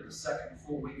the end of the second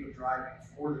full week of driving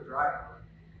for the driver,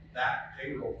 that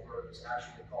payroll clerk is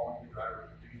actually calling the driver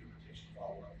to do the retention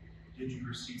follow-up. Did you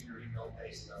receive your email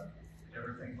pay stub? Did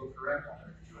everything look correct on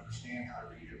there? Did you understand how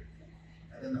to read it?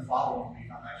 And then the following week,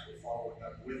 I'm actually following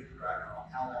up with the driver on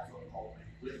how that phone call went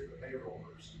with the payroll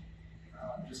person.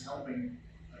 Just helping,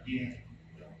 again,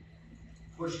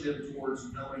 push them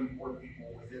towards knowing more people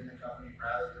within the company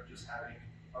rather than just having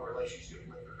a relationship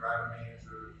with the driver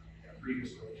manager and a previous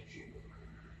relationship with the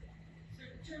recruiter. So,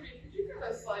 Jeremy, could you go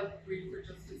to slide 3 for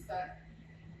just a sec?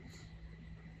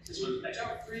 This one, next one.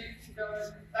 Don't breathe, going,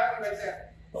 that one right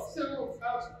there. So,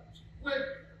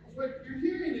 what you're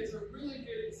hearing is a really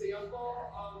good example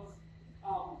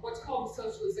of what's called the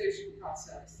socialization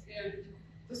process. And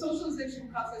the socialization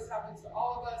process happens to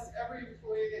all of us, every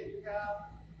employee that you have.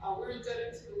 We're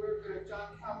indebted to the work of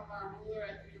John Calvin Mueller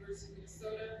at the University of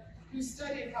Minnesota, who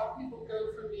studied how people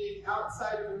go from being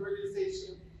outside of an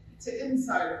organization to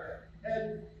inside of it.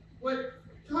 And what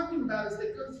we're talking about is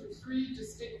they go through 3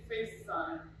 distinct phases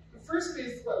on it. The first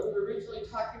phase is what we were originally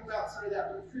talking about, sort of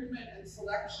that recruitment and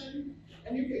selection,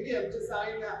 and you can, again,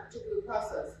 design that particular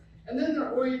process. And then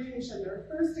their orientation, their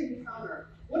first encounter.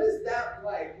 What is that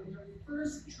like when they're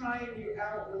first trying you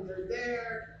out, when they're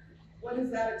there? What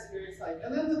is that experience like?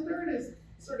 And then the third is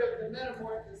sort of the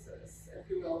metamorphosis, if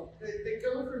you will. They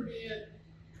go from being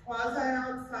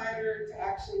quasi-outsider to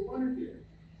actually one of you.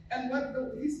 And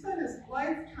he spent his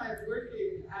lifetime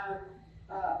working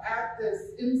at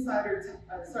this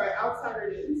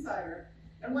outsider to insider.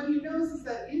 And what he knows is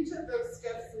that each of those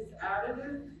steps is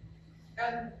additive,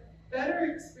 and better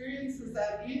experiences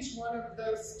at each one of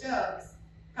those steps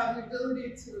have the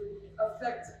ability to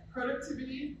affect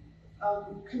productivity,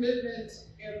 commitment,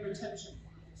 and retention.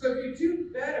 So if you do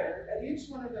better at each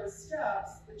one of those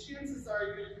steps, the chances are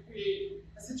you're going to create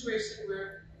a situation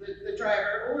where the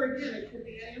driver, or again, it could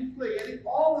be any employee,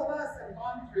 all of us have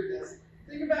gone through this.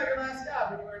 Think about your last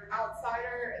job when you were an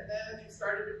outsider and then you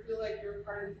started to feel like you're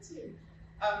part of the team.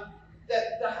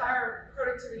 That the higher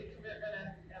productivity,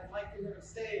 commitment, and likelihood of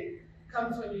staying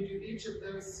comes when you do each of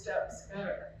those steps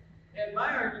better. And my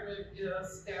argument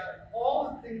is that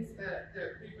all the things that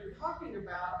we've been talking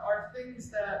about are things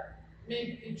that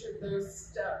make each of those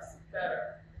steps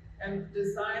better. And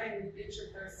designing each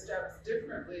of those steps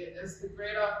differently is the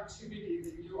great opportunity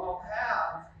that you all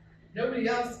have. Nobody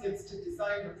else gets to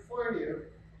design them for you.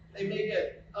 They may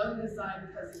get undesigned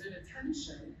because of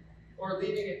inattention or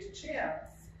leaving it to chance.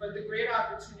 But the great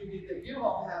opportunity that you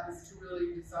all have is to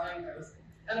really design those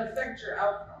and affect your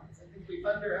outcomes. I think we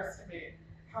underestimate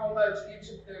how much each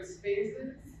of those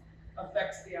phases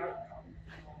affects the outcome.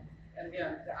 And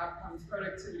again, the outcomes,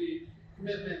 productivity,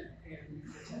 commitment, and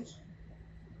retention.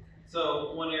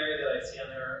 So one area that I see on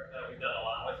there that we've done a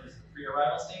lot with is the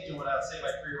pre-arrival stage. And what I would say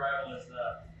by pre-arrival is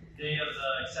the day of the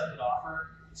accepted offer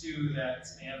to that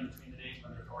span between the days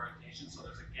when there's orientation. So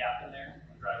there's a gap in there when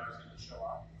the driver is going to show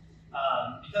up.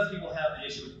 Because people have the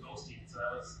issue with ghosting, so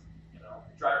that was,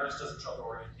 the driver just doesn't show up to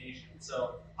orientation.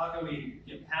 So how can we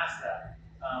get past that?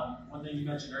 One thing you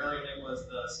mentioned earlier, Nick, was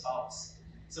the spouse.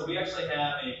 So we actually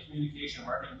have a communication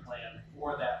marketing plan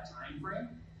for that time frame.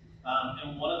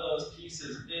 And one of those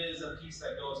pieces is a piece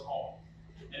that goes home.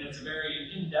 And it's a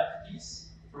very in-depth piece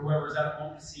for whoever's at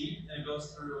home to see. And it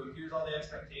goes through, here's all the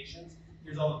expectations,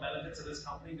 here's all the benefits of this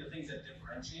company, the things that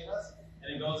differentiate us.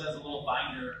 And it goes as a little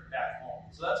binder back home.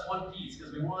 So that's one piece,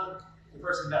 because we want the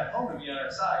person back home to be on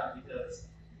our side, because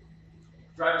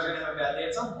drivers are going to have a bad day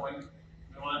at some point.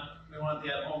 We want the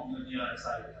at home to be on our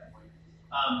side at that point.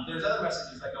 There's other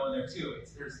messages that go in there too.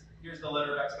 Here's the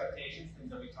letter of expectations,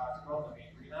 things that we talked about, that we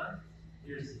agreed on.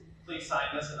 Please sign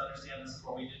this and understand this is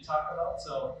what we did talk about.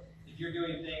 So if you're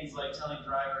doing things like telling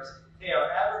drivers, hey,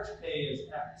 our average pay is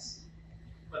X.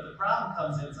 But the problem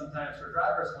comes in sometimes for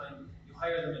drivers when you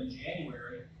hire them in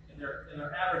January, and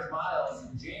their average miles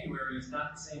in January is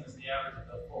not the same as the average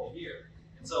of the full year.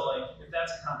 And so, if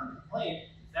that's a common complaint,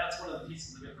 that's one of the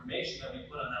pieces of information that we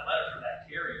put on that letter for that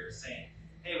carrier, saying,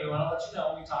 hey, we want to let you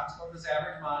know we talked about this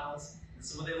average miles.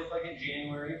 This is what they look like in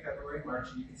January, February,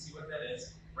 March, and you can see what that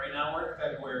is. Right now we're in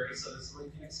February, so this is what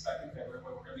you can expect in February,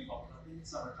 but we're going to be bumping up in the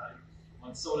summertime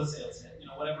when soda sales hit,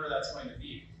 whatever that's going to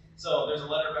be. So there's a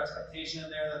letter of expectation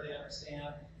in there that they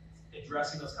understand,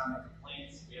 addressing those common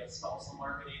complaints. We have spousal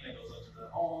marketing that goes out to the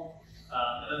home.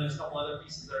 And then there's a couple other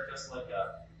pieces that are just like,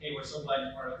 hey, we're so glad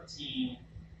you're part of the team.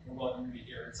 We're welcome to be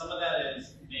here. And some of that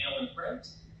is mail and print,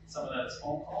 some of that is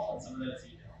phone call, and some of that is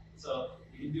email. So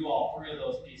you can do all 3 of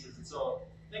those pieces. And so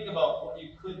think about what you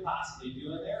could possibly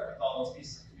do in there with all those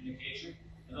pieces of communication.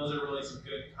 And those are really some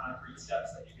good concrete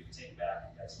steps that you can take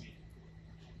back next week.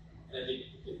 And I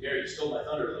think, Mary, you stole my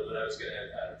thunder a little bit. I was going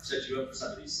to set you up for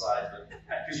some of these slides, but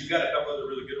because you've got a couple other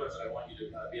really good ones that I want you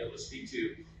to be able to speak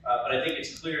to. But I think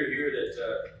it's clear here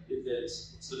that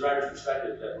it's the driver's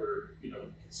perspective that we're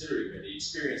considering, and the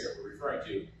experience that we're referring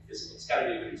to it's got to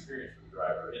be a good experience for the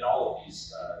driver in all of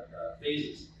these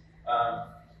phases.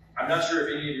 I'm not sure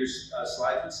if any of your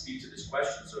slides would speak to this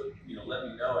question, so let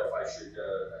me know if I should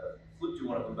flip to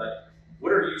one of them, but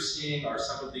what are you seeing are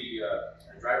some of the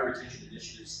driver retention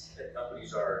initiatives that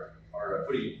companies are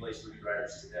putting in place for new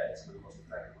drivers today? Some of the most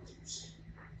effective ones that you're seeing.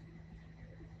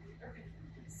 Okay.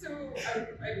 So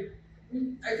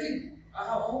I think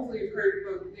hopefully you've heard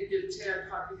both Nick and Chad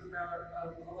talking about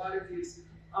a lot of these.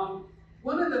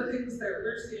 One of the things that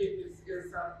we're seeing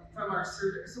is from our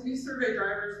survey. So we survey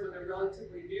drivers when they're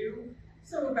relatively new.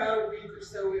 So about a week or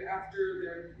so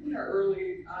after their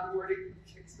early onboarding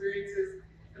experiences.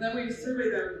 And then we survey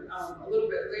them a little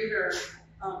bit later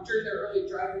during their early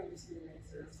driving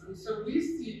experiences. And so we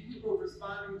see people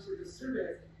responding to the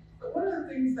surveys. But one of the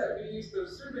things that we use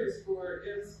those surveys for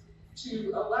is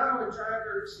to allow a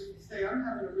driver to say, I'm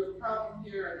having a real problem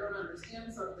here, I don't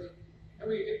understand something.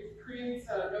 And it creates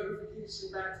a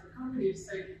notification back to the company to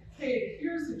say, hey,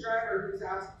 here's a driver who's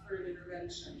asked for an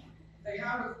intervention. They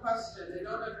have a question, they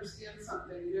don't understand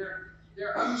something,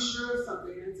 they're unsure of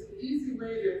something. And it's an easy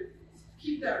way to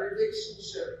keep that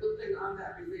relationship, building on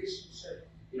that relationship.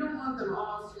 You don't want them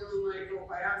all feeling like, oh,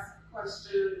 if I ask a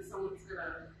question, someone's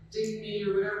gonna ding me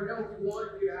or whatever. No, we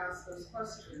want you to ask those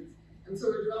questions. And so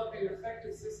we're developing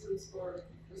effective systems for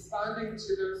responding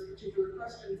to those particular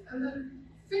questions and then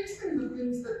fixing the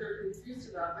things that they're confused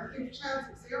about. And I think Chad's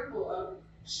example of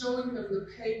showing them the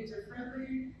pay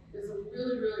differently is a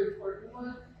really, really important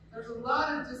one. There's a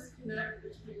lot of disconnect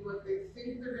between what they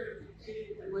think they're going to be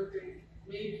paid and what they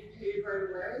may be paid right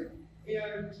away.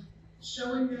 And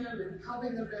showing them and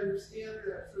helping them to understand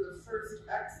that for the first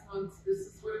X months, this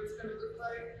is what it's going to look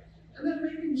like. And then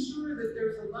making sure that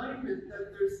there's alignment,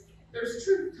 that there's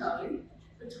truth telling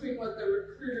between what the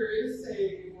recruiter is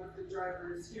saying and what the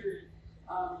driver is hearing.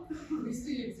 We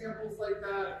see examples like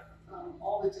that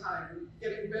all the time,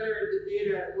 getting better at the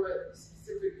data at what a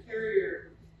specific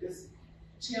carrier is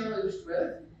challenged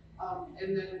with,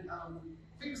 and then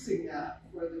fixing that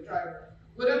for the driver,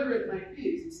 whatever it might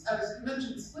be. As you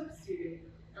mentioned, slip seating.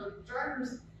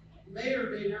 Drivers may or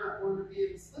may not want to be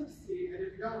in the slip seat, and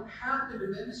if you don't happen to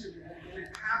mention it, and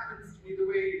it happens to be the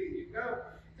way that you go,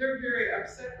 they're very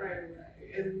upset right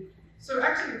away. And so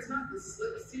actually it's not the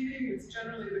slip seating, it's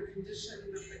generally the condition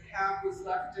that the cab was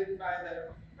left in by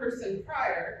the person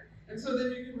prior. And so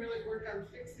then you can really work on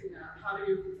fixing that. How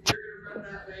do you, if you're gonna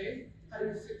run that way, how do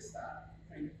you fix that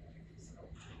kind of thing? So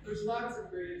there's lots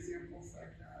of great examples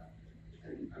like that.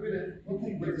 And I'm gonna— One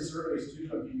thing with the surveys too,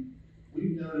 I mean,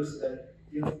 we've noticed that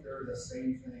if they're the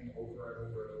same thing over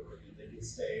and over and over again, they get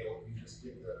stale, you just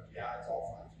get the, yeah, it's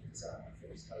all fine, get this out of my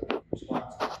face type of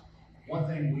response. One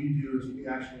thing we do is we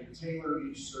actually tailor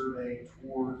each survey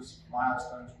towards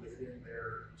milestones within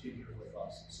their tenure with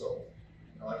us. So,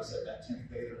 like I said, that 10th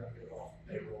day they're going to get off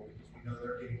payroll because we know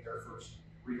they're getting their first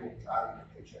real driving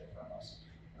paycheck from us.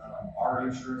 Our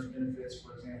insurance benefits,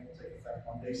 for example, take effect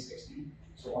on day 60.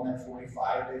 So on that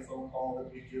 45-day phone call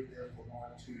that we give them, we're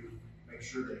going to make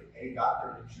sure they got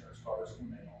their insurance cards in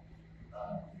the mail.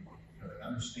 They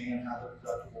understand how the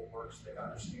deductible works. They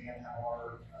understand how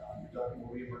our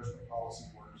deductible reimbursement policy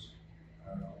works.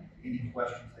 Any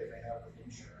questions they may have with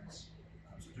insurance.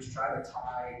 So just try to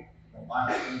tie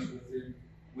milestones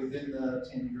within the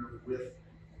tenure with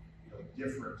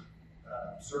different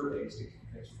surveys to keep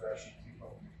things fresh and keep them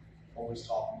always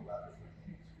talking about different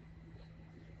things.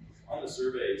 On the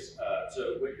surveys,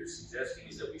 so what you're suggesting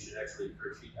is that we should actually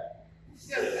encourage feedback.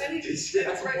 Yes,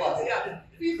 that's right. Yeah,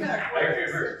 feedback. I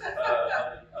remember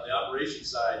on the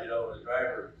operations side, when a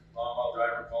long haul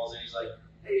driver calls in, he's like,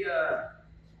 "Hey,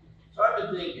 so I've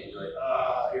been thinking." You're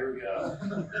like, here we go."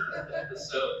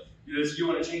 So you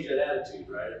want to change that attitude,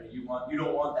 right? I mean, you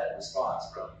don't want that response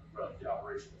from the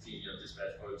operational team,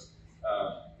 dispatch folks.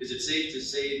 Is it safe to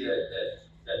say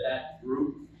that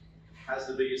group has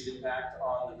the biggest impact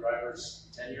on the driver's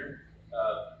tenure,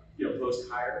 post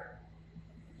hire?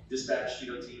 Dispatch,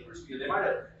 team, they might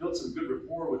have built some good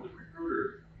rapport with the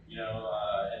recruiter,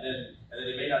 and then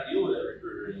they may not deal with that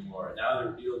recruiter anymore. And now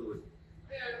they're dealing with.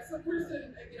 Yeah, it's a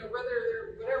person, whether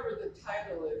they're whatever the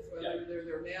title is, whether they're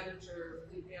their manager,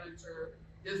 fleet manager,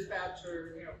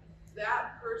 dispatcher,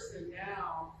 that person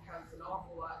now has an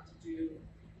awful lot to do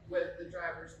with the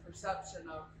driver's perception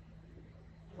of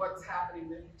what's happening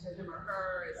to him or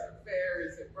her. Is it fair?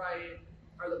 Is it right?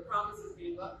 Are the promises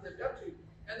being lived up to?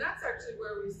 And that's actually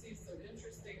where we see some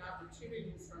interesting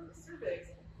opportunities from the surveys.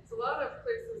 So a lot of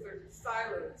places are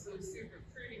siloed, so you see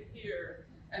recruiting here,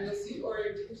 and you'll see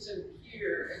orientation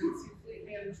here, and you see fleet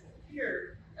management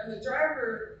here, and the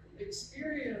driver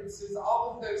experiences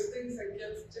all of those things and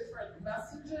gets different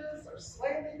messages or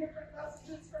slightly different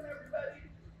messages from everybody.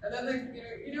 And then they,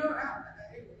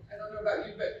 I don't know about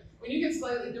you, but when you get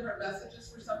slightly different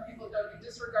messages for some people, don't you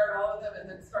disregard all of them and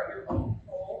then start your own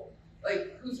poll?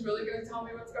 Like, who's person's really going to tell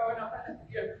me what's going on.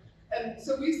 Yeah. And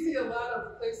so we see a lot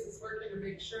of places working to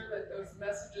make sure that those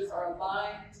messages are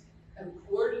aligned and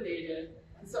coordinated.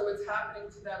 And so what's happening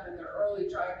to them in their early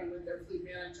driving with their fleet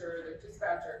manager or their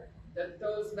dispatcher, that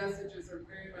those messages are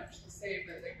very much the same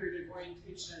that they heard in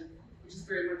orientation, which is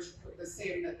very much the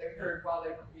same that they heard while they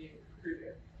were being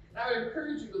recruited. And I would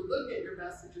encourage you to look at your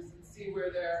messages and see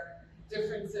where there are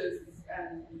differences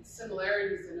and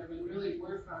similarities in them and really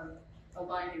work on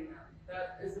aligning them.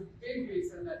 That is a big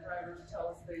reason that drivers tell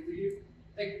us they leave.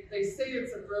 They say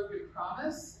it's a broken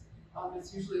promise.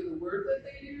 It's usually the word that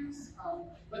they use.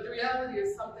 But the reality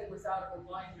is something was out of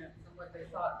alignment from what they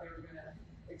thought they were going to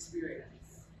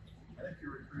experience. I think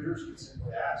your recruiters could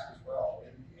simply ask as well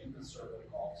in the survey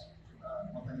calls.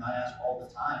 One thing I ask all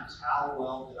the time is, how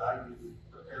well did I do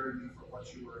preparing you for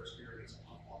what you were experiencing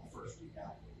on the first week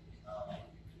out?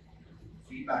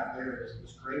 Feedback there is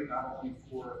great, not only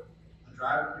for the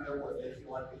driver to know what they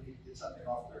feel like they need to get something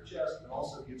off their chest, but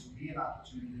also gives me an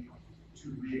opportunity to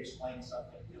re-explain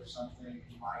something, if something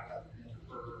you might have been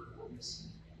heard or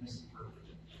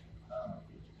misinterpreted.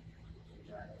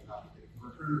 The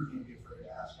recruiter can't be afraid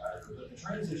to ask either, but the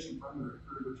transition from the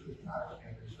recruiter to the driver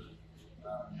manager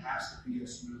has to be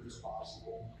as smooth as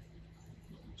possible.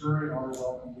 During our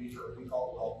welcome week, or we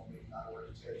call it welcome week, not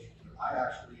orientation, I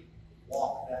actually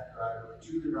walk that driver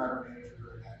to the driver manager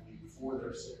during that week before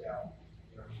their sit down.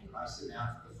 I sit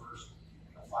down for the first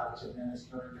 5 to 10 minutes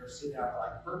during their sit down, but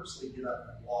I purposely get up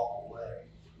and walk away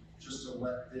just to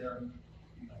let them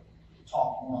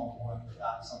talk one-on-one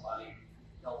without somebody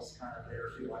else kind of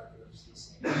there, feel like there's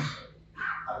this thing.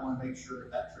 I want to make sure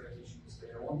that transition is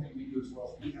there. One thing we do as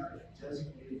well is we have a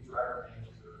designated driver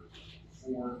manager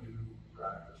for new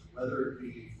drivers, whether it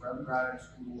be from driving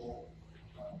school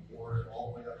or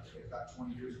all the way up to they've got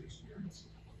 20 years of experience.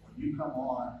 When you come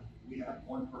on, we have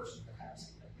one person that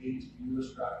has the 8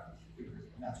 newest drivers,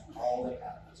 and that's all they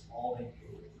have. That's all they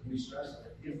deal with. And we stress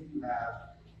that if you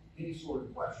have any sort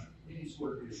of question, any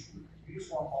sort of issue, you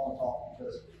just want to call and talk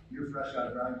because you're fresh out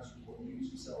of driving school and you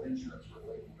used to sell insurance for a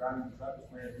living, driving the truck is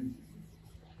brand new,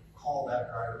 call that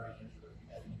driver manager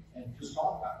and just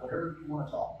talk about whatever you want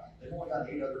to talk about. They've only got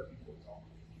 8 other people to talk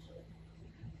to.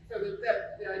 So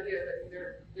the idea that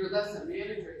they're less a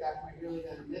manager at that point really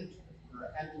than a mentor.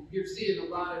 Correct. And you're seeing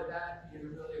a lot of that being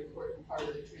a really important part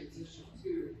of the transition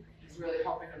too, is really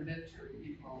helping to mentor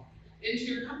people into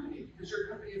your company, because your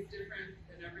company is different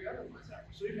than every other one.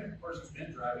 Exactly. So even if a person's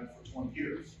been driving for 20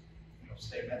 years,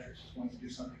 State Metrics is going to do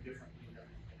something differently than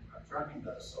trucking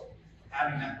does. So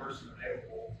having that person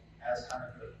available as kind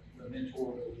of the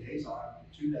mentor or the liaison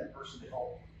to that person to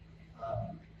help,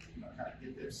 kind of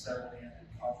get them settled in and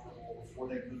comfortable before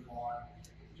they move on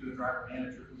to a driver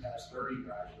manager who has 30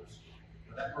 drivers.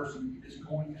 That person is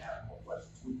going to have more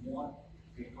questions. We want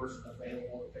a person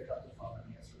available to pick up the phone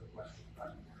and answer the question.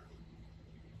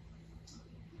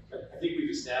 I think we've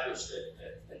established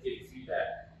that getting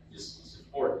feedback is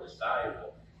important, is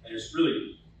valuable. And there's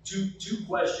really two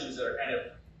questions that are kind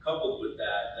of coupled with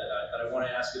that I want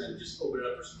to ask, and then just open it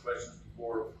up for some questions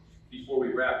before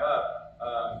we wrap up.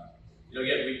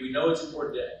 Again, we know it's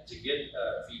important to get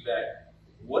feedback.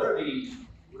 What are the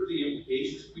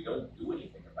implications if we don't do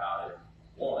anything about it?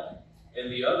 One, and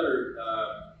the other,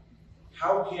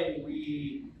 how can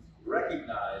we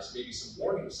recognize maybe some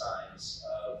warning signs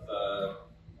of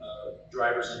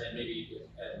drivers and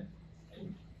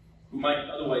who might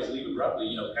otherwise leave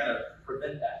abruptly, kind of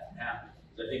prevent that from happening.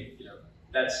 Because I think,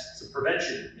 that's some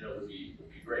prevention, would be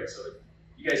great. So if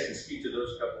you guys can speak to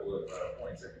those couple of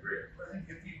points, that'd be great. I think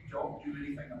if you don't do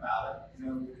anything about it,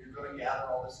 you're going to gather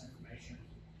all this information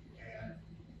and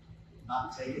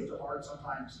not take it to heart.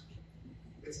 Sometimes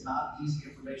it's not easy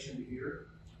information to hear.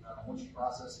 Once you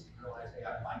process it, you realize, hey,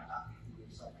 I might not be doing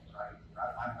something right, or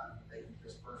I might not be making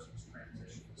this person's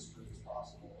transition as smooth as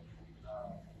possible.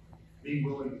 Being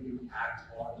willing to act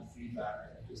on the feedback, I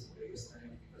think, is the biggest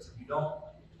thing. Because if you don't,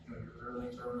 your early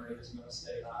turn rate is going to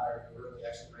stay high, or your early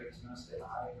exit rate is going to stay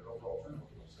high, and your overall turnover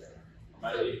will stay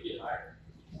high. Might even get higher.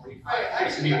 I'm pretty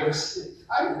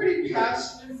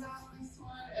passionate about this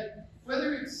one, and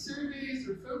whether it's surveys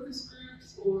or focus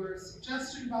groups or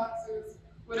suggestion boxes,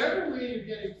 whatever way you're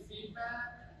getting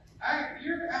feedback,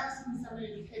 you're asking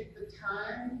somebody to take the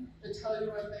time to tell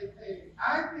you what they think.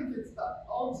 I think it's the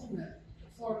ultimate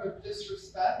form of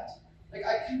disrespect. Like,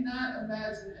 I cannot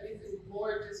imagine anything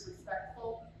more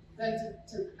disrespectful than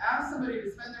to ask somebody to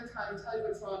spend their time, tell you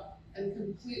what's wrong, and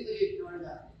completely ignore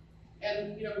them.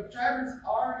 And drivers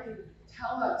already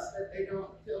tell us that they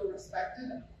don't feel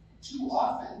respected too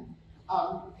often,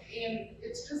 and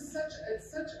it's just such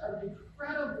an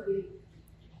incredibly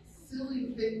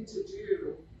silly thing to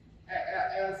do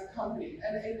as company,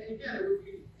 and again, it would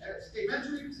be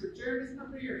DriverReach or Jeremy's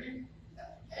company or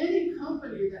any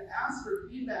company that asks for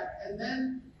feedback and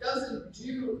then doesn't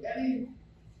do anything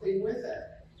with it.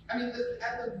 I mean,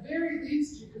 at the very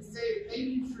least, you can say, thank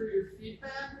you for your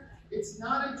feedback. It's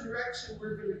not a direction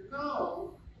we're going to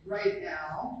go right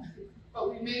now, but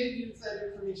we may use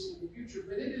that information in the future.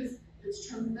 But it's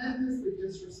tremendously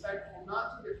disrespectful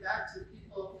not to get back to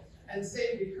people and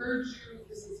say, we heard you,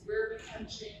 this is where we can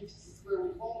change, this is where we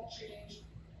won't change,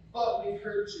 but we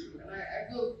heard you. And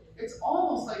I feel it's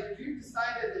almost like if you've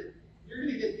decided that you're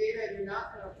going to get data and you're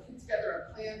not going to put together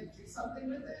a plan to do something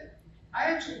with it, I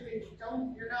actually think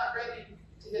you're not ready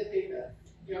to get data.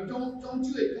 You know, don't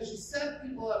do it because you set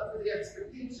people up for the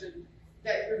expectation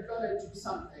that you're going to do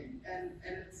something, and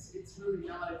it's really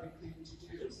not a good thing to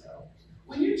do. So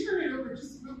when you turn it over,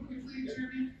 just real quickly,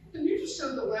 Jeremy, can you just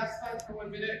show the last slide for 1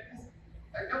 minute?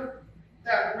 I know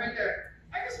that one right there.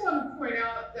 I just want to point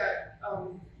out that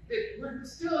that we're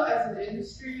still, as an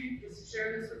industry, just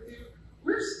share this with you,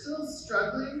 we're still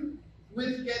struggling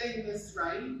with getting this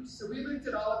right. So we looked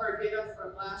at all of our data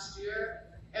from last year,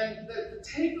 and the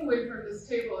takeaway from this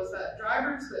table is that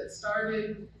drivers that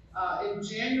started in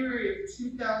January of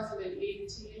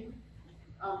 2018,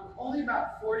 only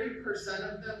about 40%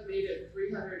 of them made it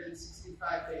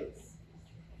 365 days.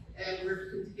 And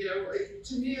we're, you know,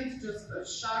 to me, it's just a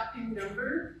shocking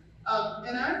number.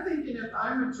 And I'm thinking, if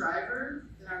I'm a driver,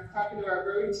 and I'm talking to our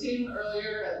road team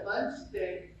earlier at lunch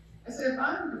today, I said, if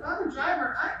I'm a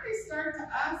driver, I may start to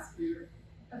ask you,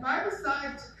 if I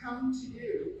decide to come to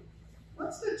you,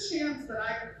 what's the chance that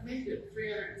I can make it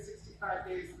 365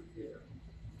 days with you?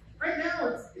 Right now,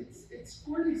 it's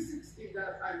 40-60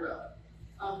 that I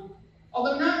will.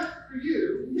 Although not for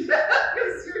you,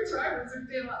 because your drivers are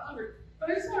staying a lot longer. But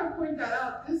I just want to point that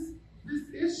out. This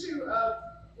issue of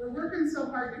we're working so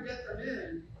hard to get them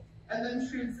in, and then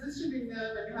transitioning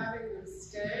them and having them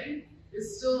stay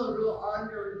is still a real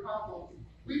ongoing problem.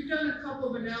 We've done a couple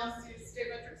of analyses,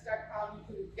 statemetrics.com,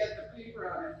 you can get the paper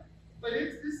on it. But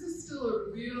this is still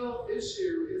a real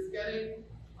issue, is getting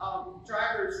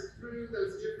drivers through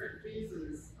those different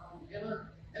phases.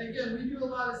 And again, we do a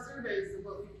lot of surveys, and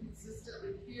what we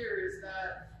consistently hear is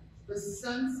that the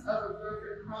sense of a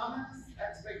broken promise,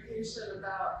 expectation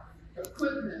about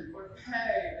equipment or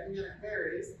pay, and again it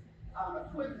varies,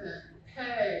 equipment,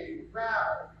 pay,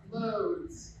 route,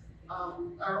 loads,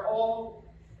 are all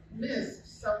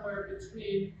missed somewhere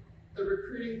between the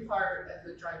recruiting part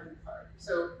and the driving part.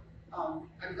 So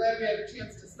I'm glad we had a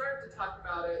chance to start to talk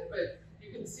about it, but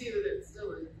you can see that it's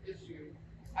still an issue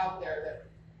out there that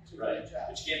to right. reach out.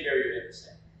 But you can't bury your head in the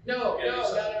sand. No, not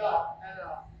at all, not at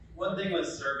all. One thing with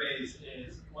surveys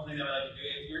is, one thing that we like to do,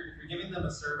 if you're giving them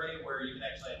a survey where you can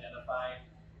actually identify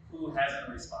who hasn't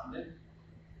responded,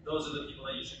 those are the people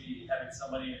that you should be having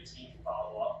somebody in your team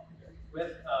follow up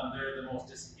with. They're the most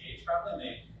disengaged probably, and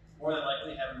they more than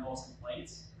likely have the most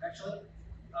complaints, actually,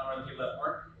 are the people that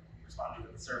weren't responding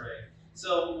to the survey.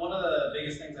 So one of the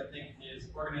biggest things I think is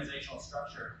organizational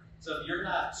structure. So if you're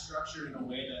not structured in a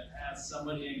way that has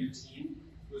somebody in your team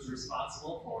who's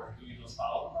responsible for doing those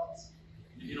follow-up calls,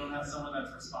 if you don't have someone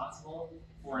that's responsible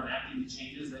for enacting the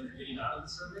changes that you're getting out of the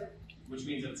survey, which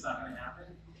means that it's not going to happen,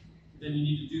 then you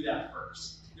need to do that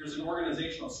first. There's an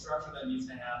organizational structure that needs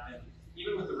to happen.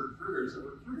 Even with the recruiters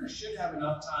should have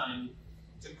enough time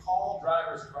to call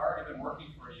drivers who've already been working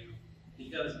for you,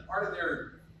 because part of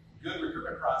their good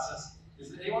recruitment process is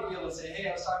that they want to be able to say, hey,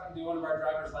 I was talking to one of our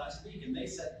drivers last week and they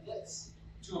said this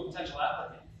to a potential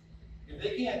applicant. If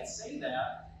they can't say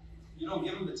that, you don't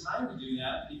give them the time to do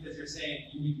that because you're saying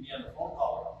you need to be on the phone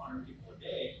call with 100 people a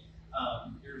day.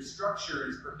 Your structure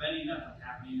is preventing that from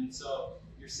happening, and so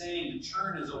you're saying the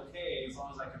churn is okay as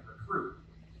long as I can recruit.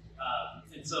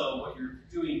 And so what you're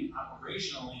doing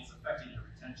operationally is affecting your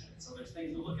retention. So there's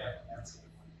things to look at from that standpoint.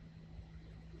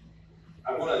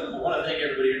 I want to thank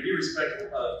everybody and be respectful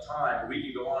of time. We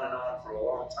can go on and on for a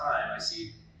long time. I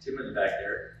see Tim in the back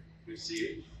there. Good to see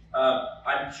you.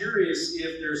 I'm curious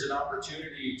if there's an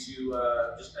opportunity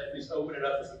to just at least open it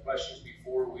up for some questions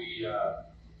before we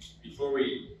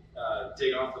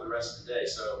take off for the rest of the day.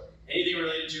 So anything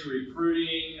related to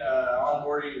recruiting,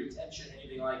 onboarding, retention,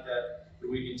 anything like that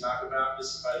we can talk about.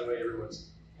 This is, by the way, everyone's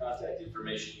contact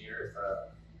information here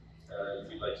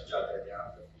if you'd like to jot that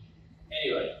down. But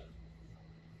anyway,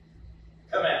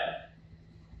 come at me.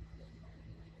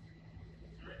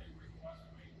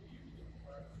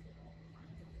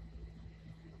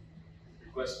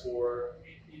 Request for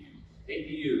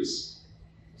APUs.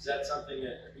 Is that something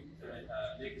that,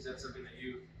 Nick, is that something that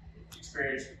you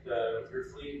experienced with your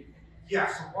fleet? Yeah,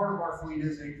 so part of our fleet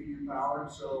is APU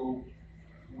powered, so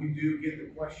we do get the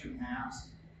question asked.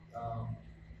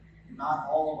 Not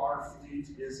all of our fleet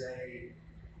is a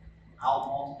out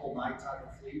multiple night type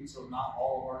of fleet, so not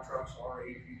all of our trucks are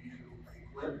APU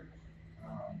equipped.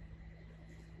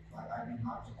 I mean,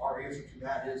 our answer to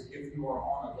that is if you are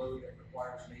on a load that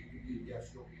requires an APU,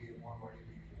 yes, you'll be in one of our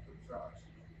APU equipped trucks.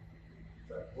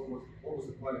 So what was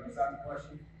the question? Was that the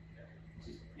question?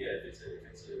 Yeah, if it's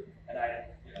an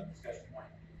item, discussion point.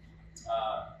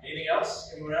 Anything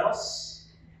else? Anyone else?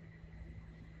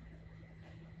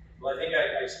 Well, I think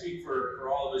I speak for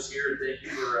all of us here. Thank you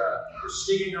for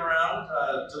sticking around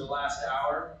to the last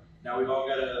hour. Now we've all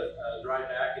got to drive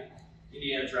back in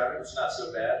Indiana traffic, which is not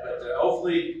so bad. But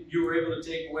hopefully you were able to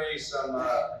take away some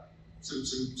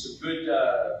good,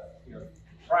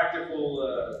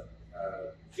 practical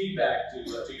feedback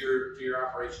to your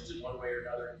operations in one way or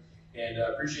another. And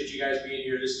appreciate you guys being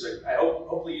here. This is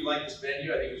hopefully you like this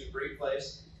venue. I think it was a great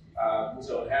place.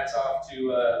 So hats off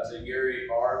to Gary,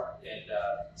 Barb, and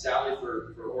Sally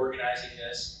for organizing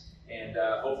this. And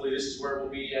hopefully this is where we'll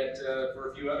be at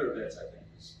for a few other events, I think.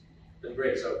 It's been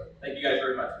great. So thank you guys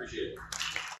very much. Appreciate it.